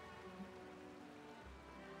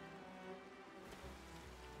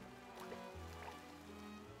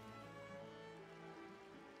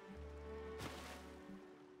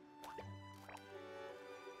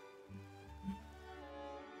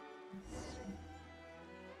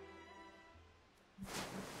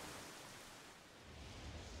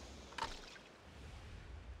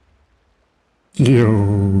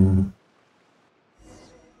 Yo.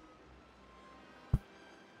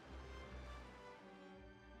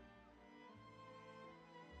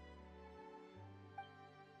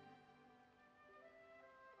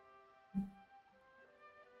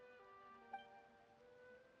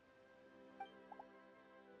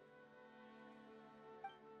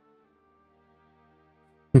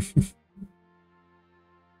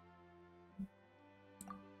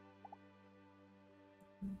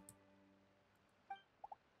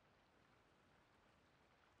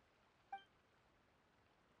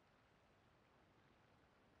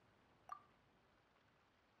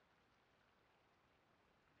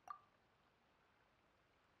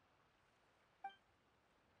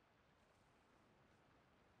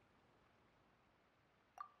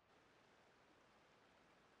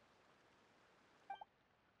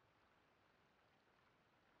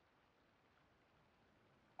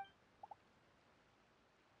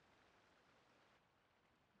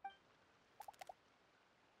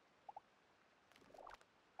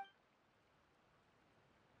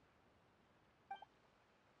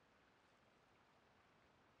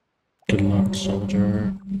 Good luck,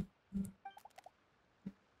 soldier.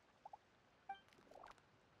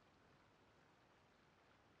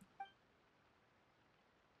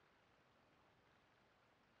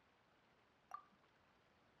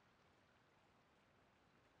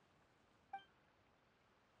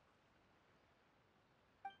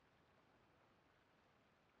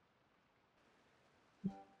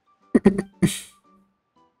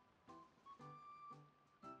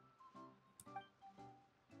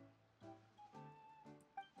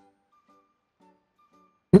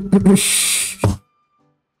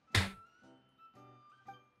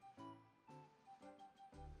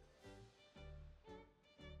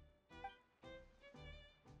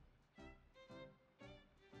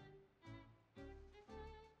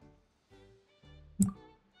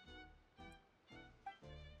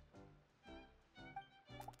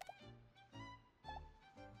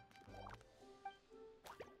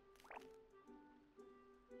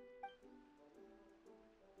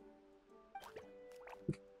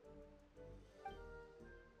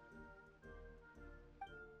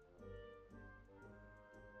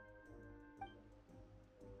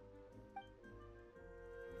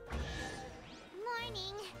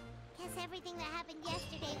 Morning. Guess everything that happened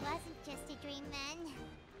yesterday wasn't just a dream then.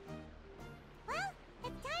 Well,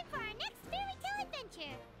 it's time for our next fairy tale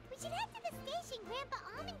adventure. We should head to the station Grandpa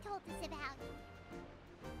Almond told us about.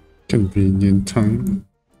 Convenient time.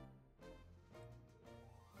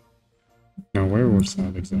 Now, where was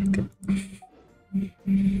that exactly?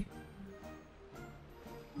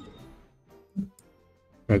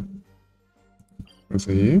 But was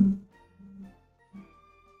it here?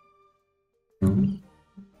 No.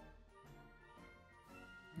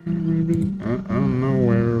 Maybe I don't know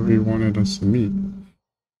where he wanted us to meet.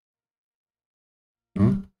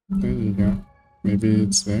 No, there you go. Maybe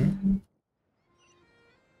it's there.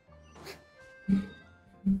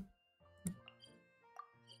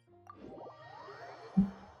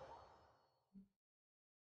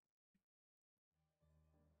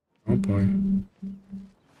 Oh boy.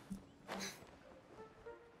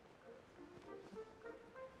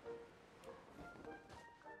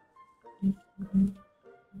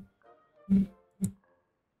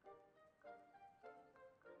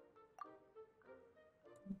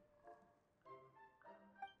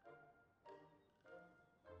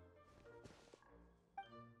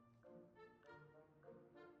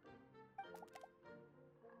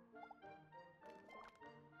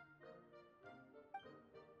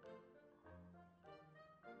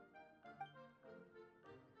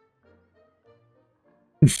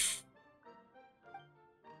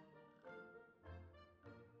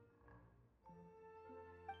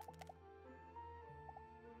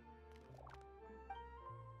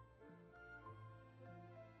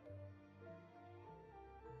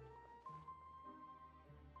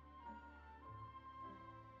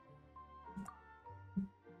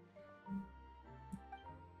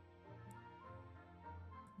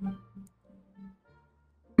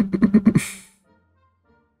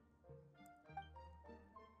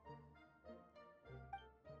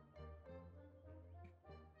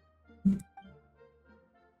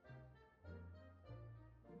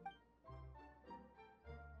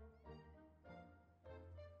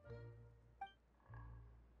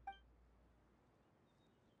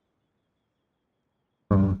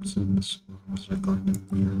 Frogs and the swallows are going to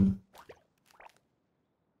weird.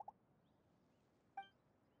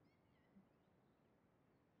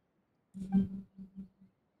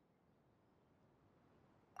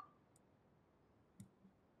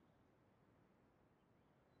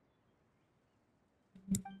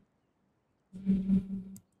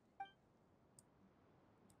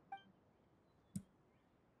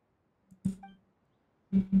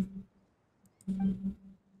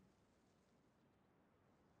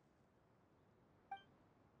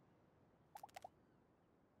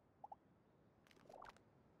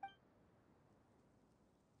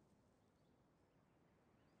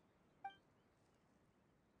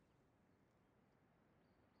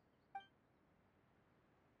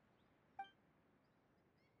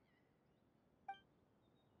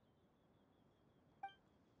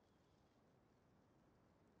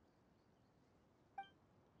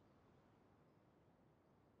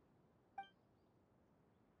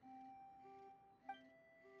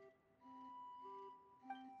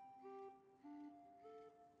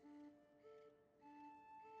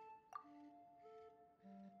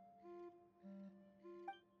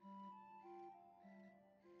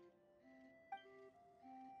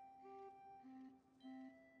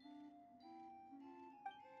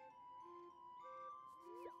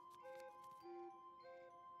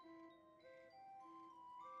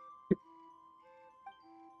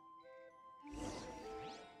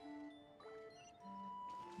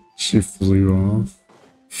 She flew off.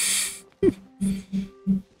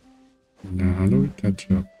 Now how do we catch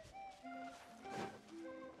up?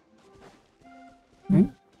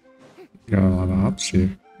 Oh, got a lot of ops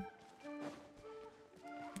here.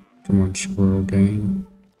 Come on, squirrel gang.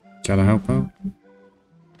 Gotta help out.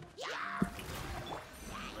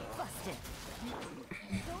 Busted.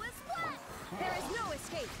 Go as flat. There is no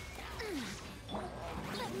escape.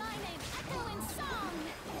 Let my name echo in song.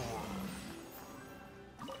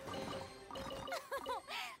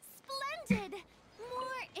 Splendid!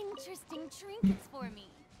 More interesting trinkets for me.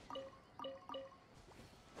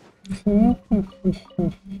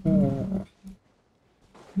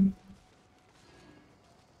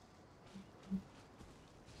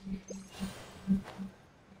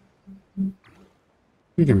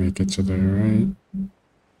 We can make it to there, right?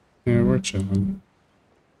 Yeah, we're chilling.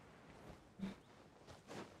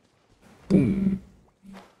 Boom.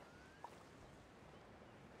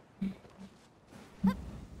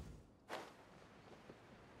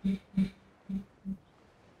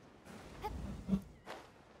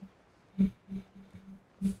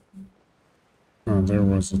 Oh, there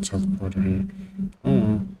was a teleporter here.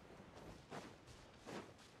 Oh.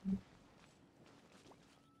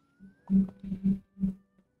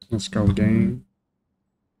 Let's go, gang.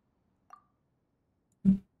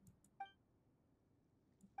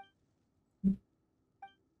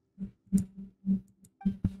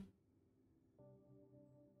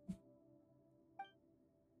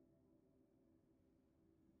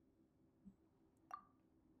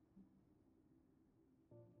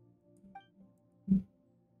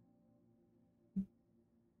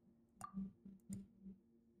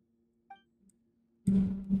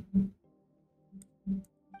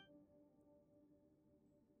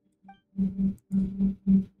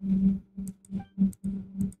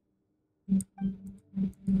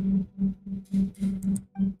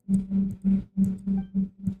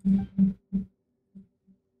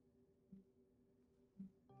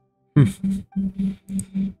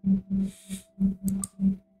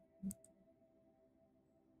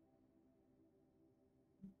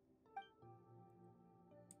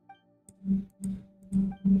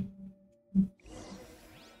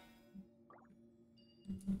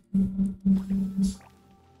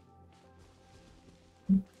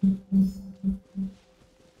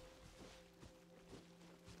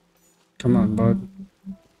 Come on, bud.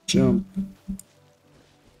 Jump.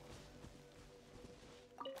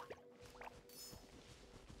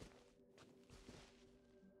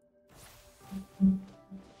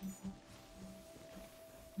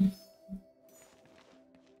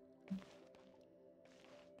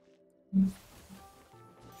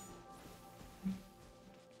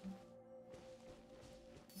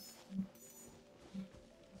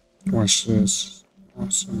 Watch this.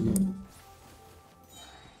 Awesome.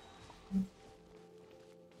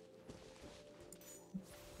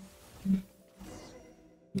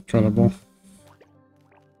 Incredible.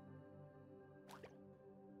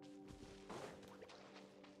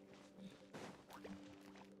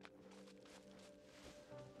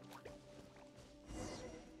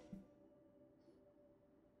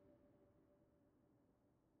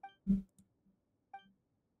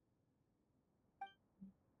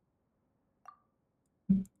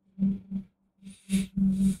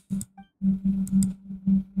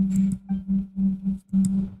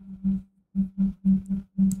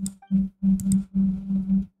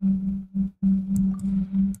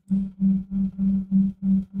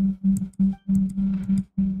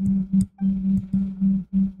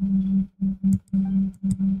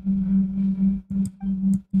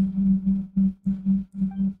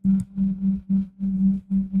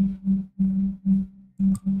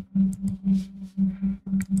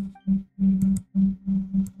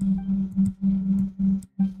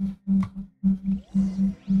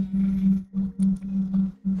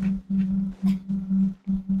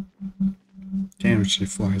 Damn, she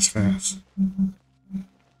flies fast.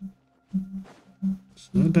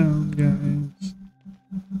 Slow down, guys.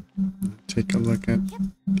 Take a look at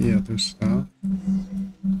the other stuff.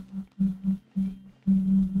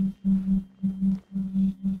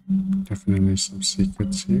 Definitely some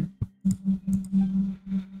secrets here.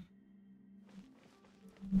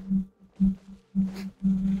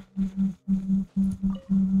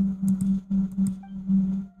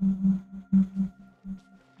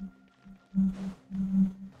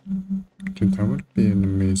 Okay, that would be an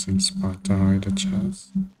amazing spot to hide a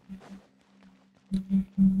chest.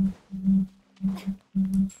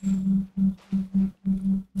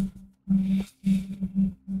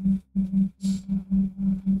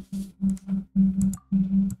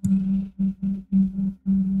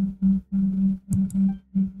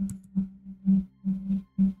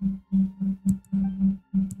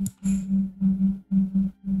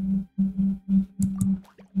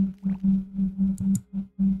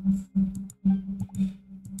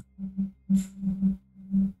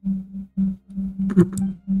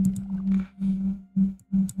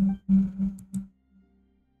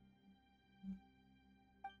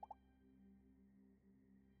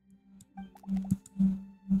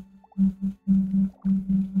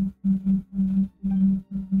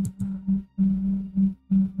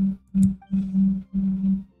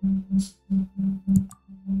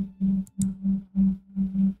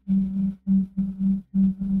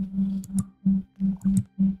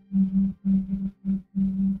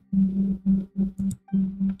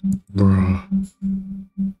 Bruh.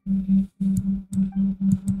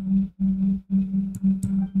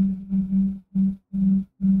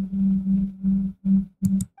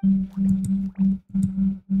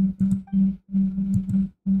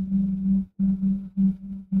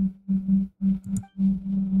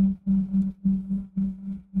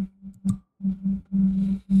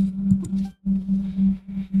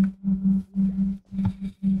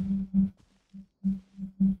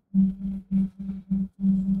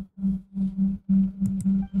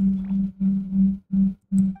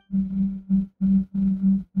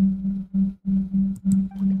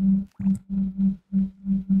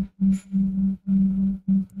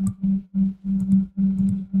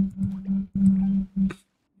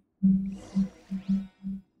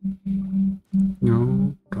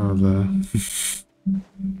 No, brother.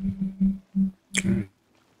 Okay.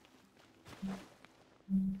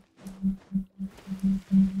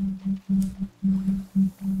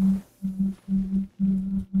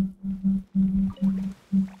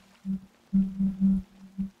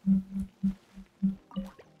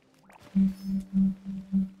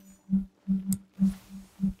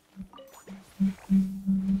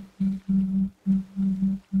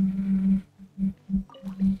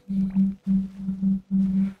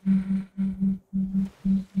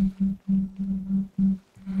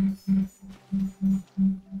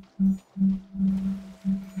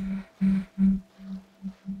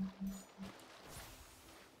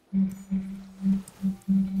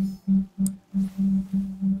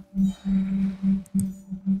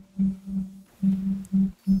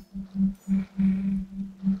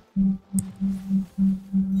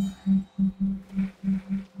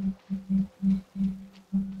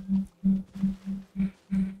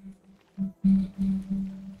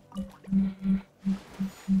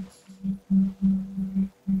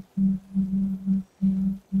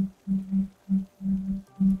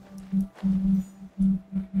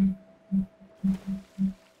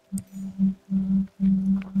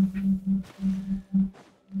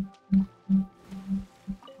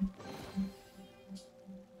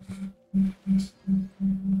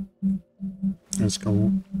 let's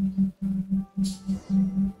go.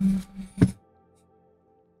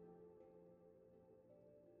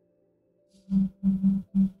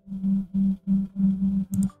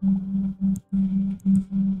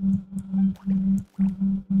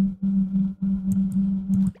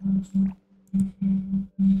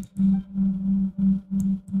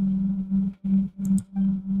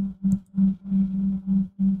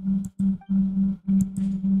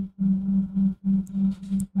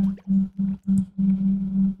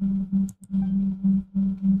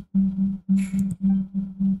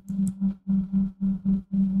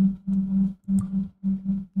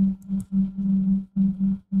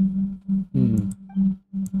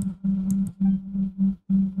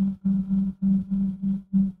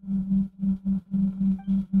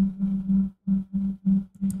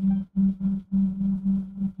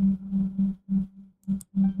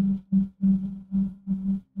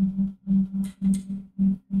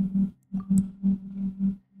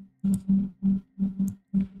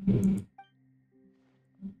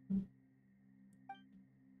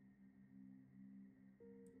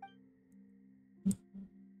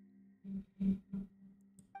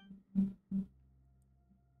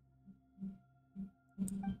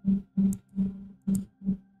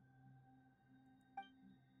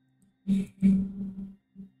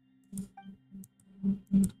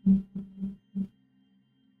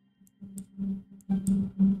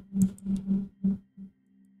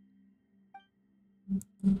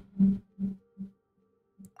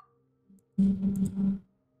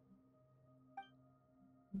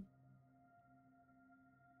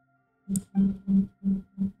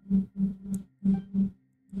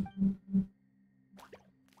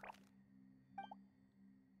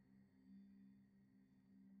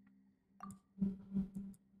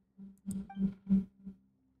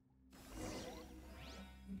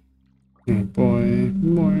 Oh boy,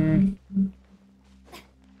 more.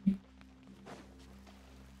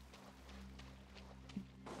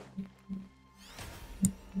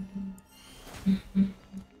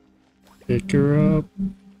 Pick her up.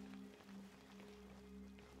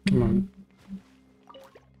 Come on.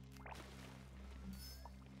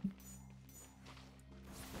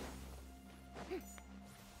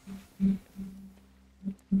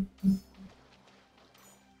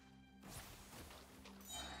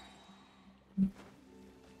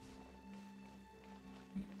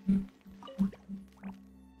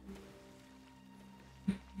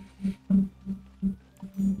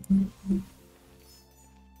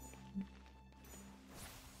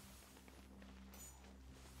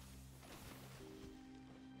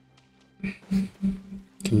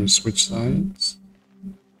 Can you switch sides?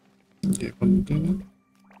 Yeah, but do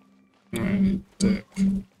that. Alright, dick.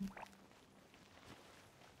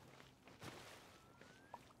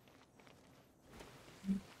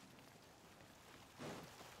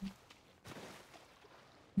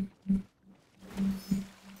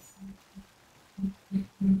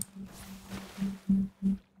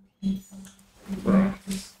 Bruh.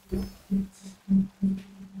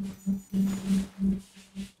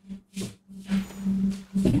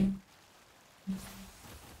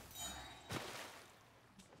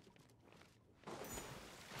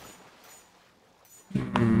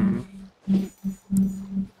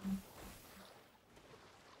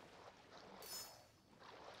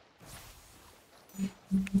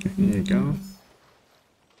 There you go.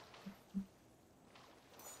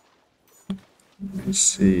 I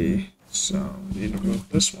see. So, we need to move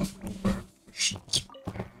this one over. Push this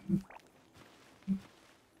one down.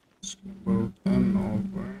 Just move them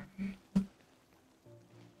over.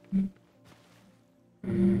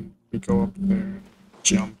 And we go up there.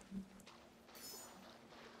 Jump.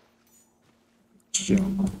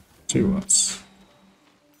 Jump to us.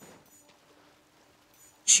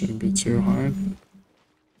 Shouldn't be too hard.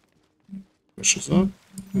 Pushes up,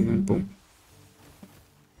 and then boom.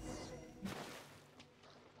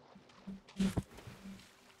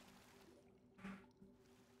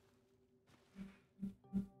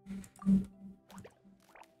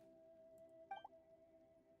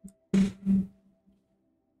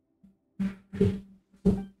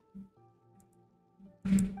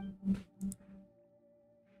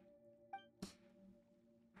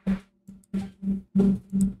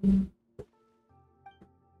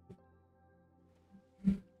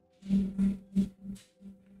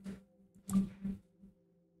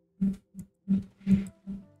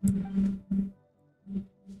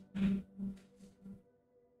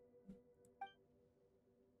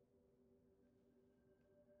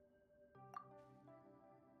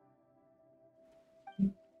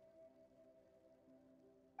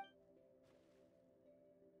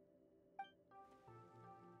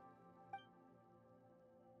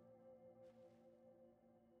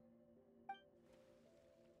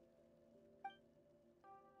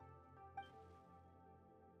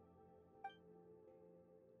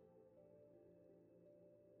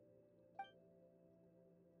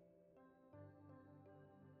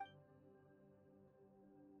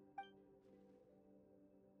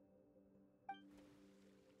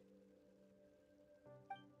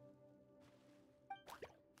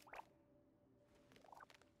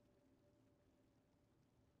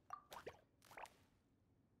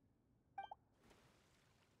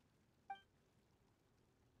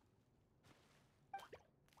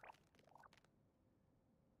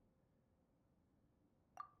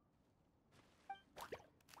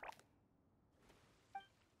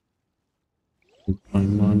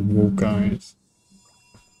 Paimon woke eyes.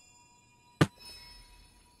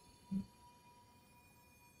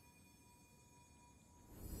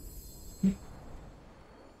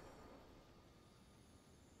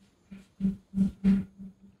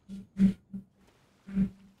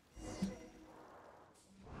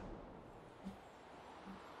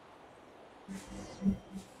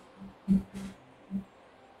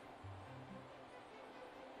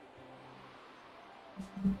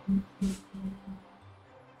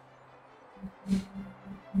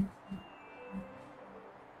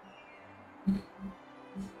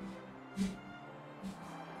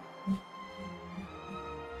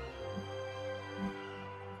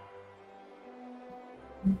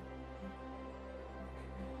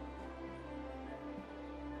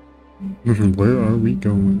 Where are we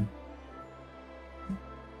going?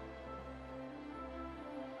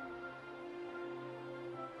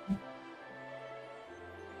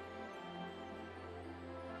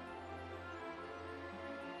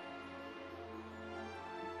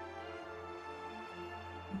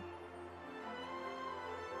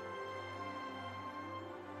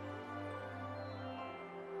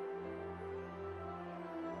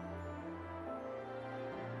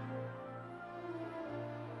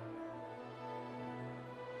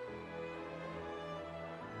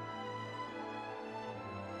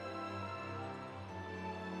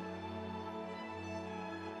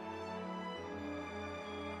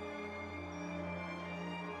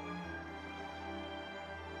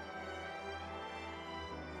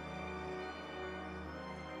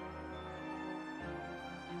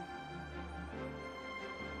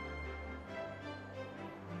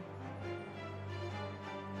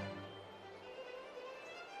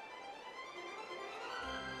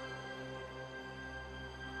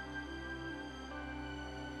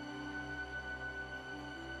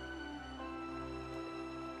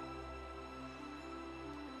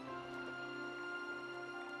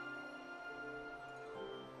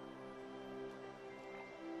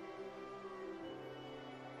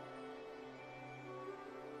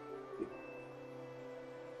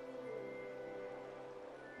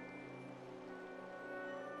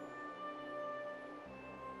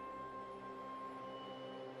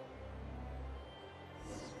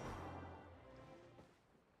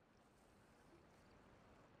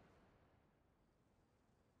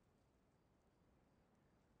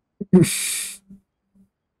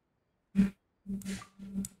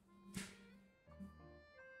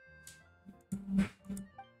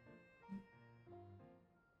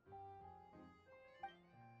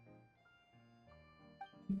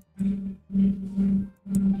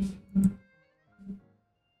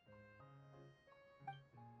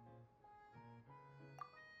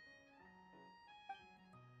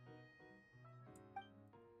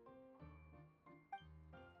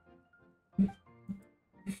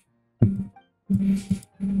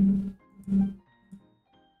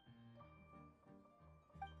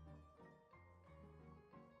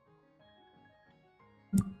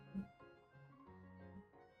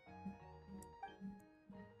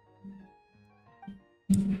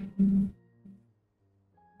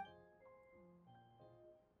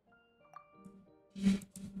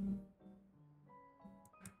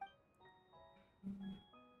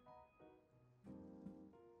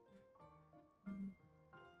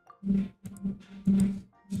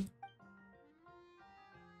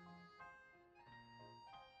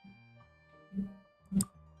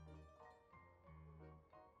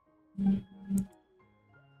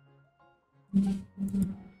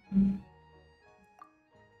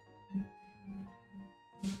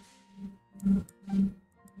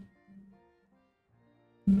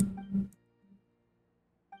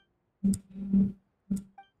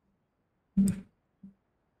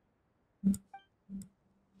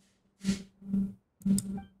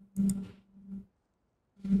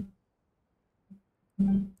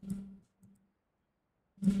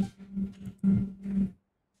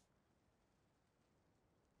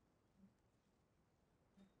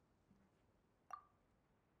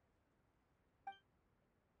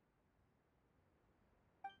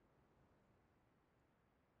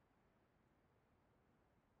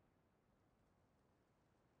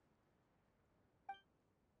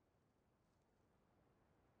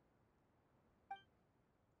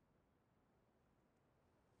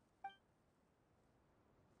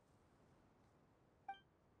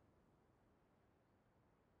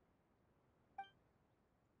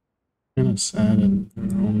 Kind of sad in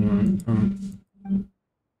their own right, huh?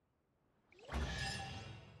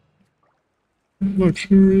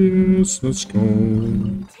 Luxurious, let's go.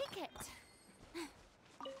 Take it.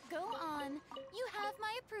 Go on. You have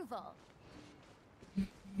my approval.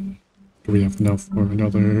 We have enough for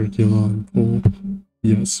another Gilon pull.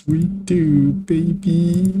 Yes, we do,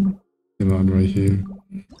 baby. Gilon right here.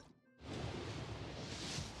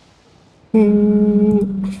 Oh.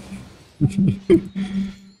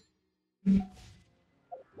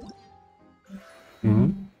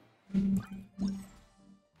 Well,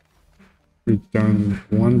 we've done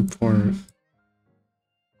one part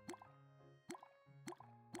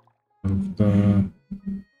of the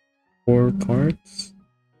 4 parts,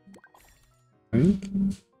 I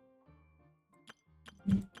think.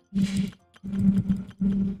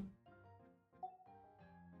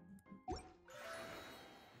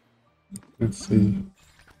 Let's see.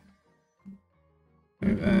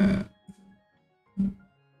 Like that.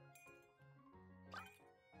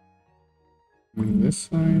 On this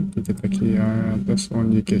side, you get the Kiara. This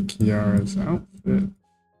one, you get Kiara's outfit.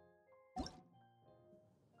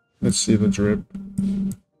 Let's see the drip.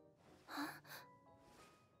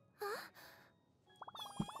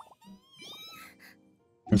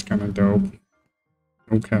 It's kind of dope.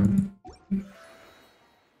 Okay.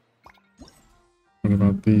 What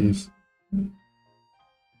about these? Let's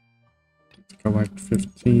collect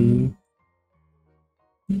 15.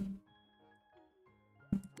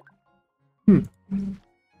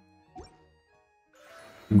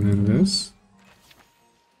 And then this.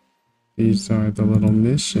 These are the little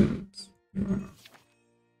missions.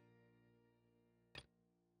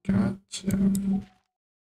 Gotcha.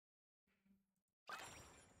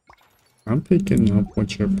 I'm picking up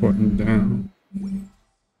what you're putting down.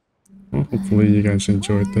 Well, hopefully you guys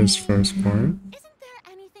enjoyed this first part. Isn't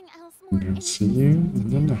there anything else more And I'll see you in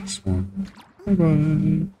the next one. Bye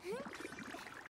bye.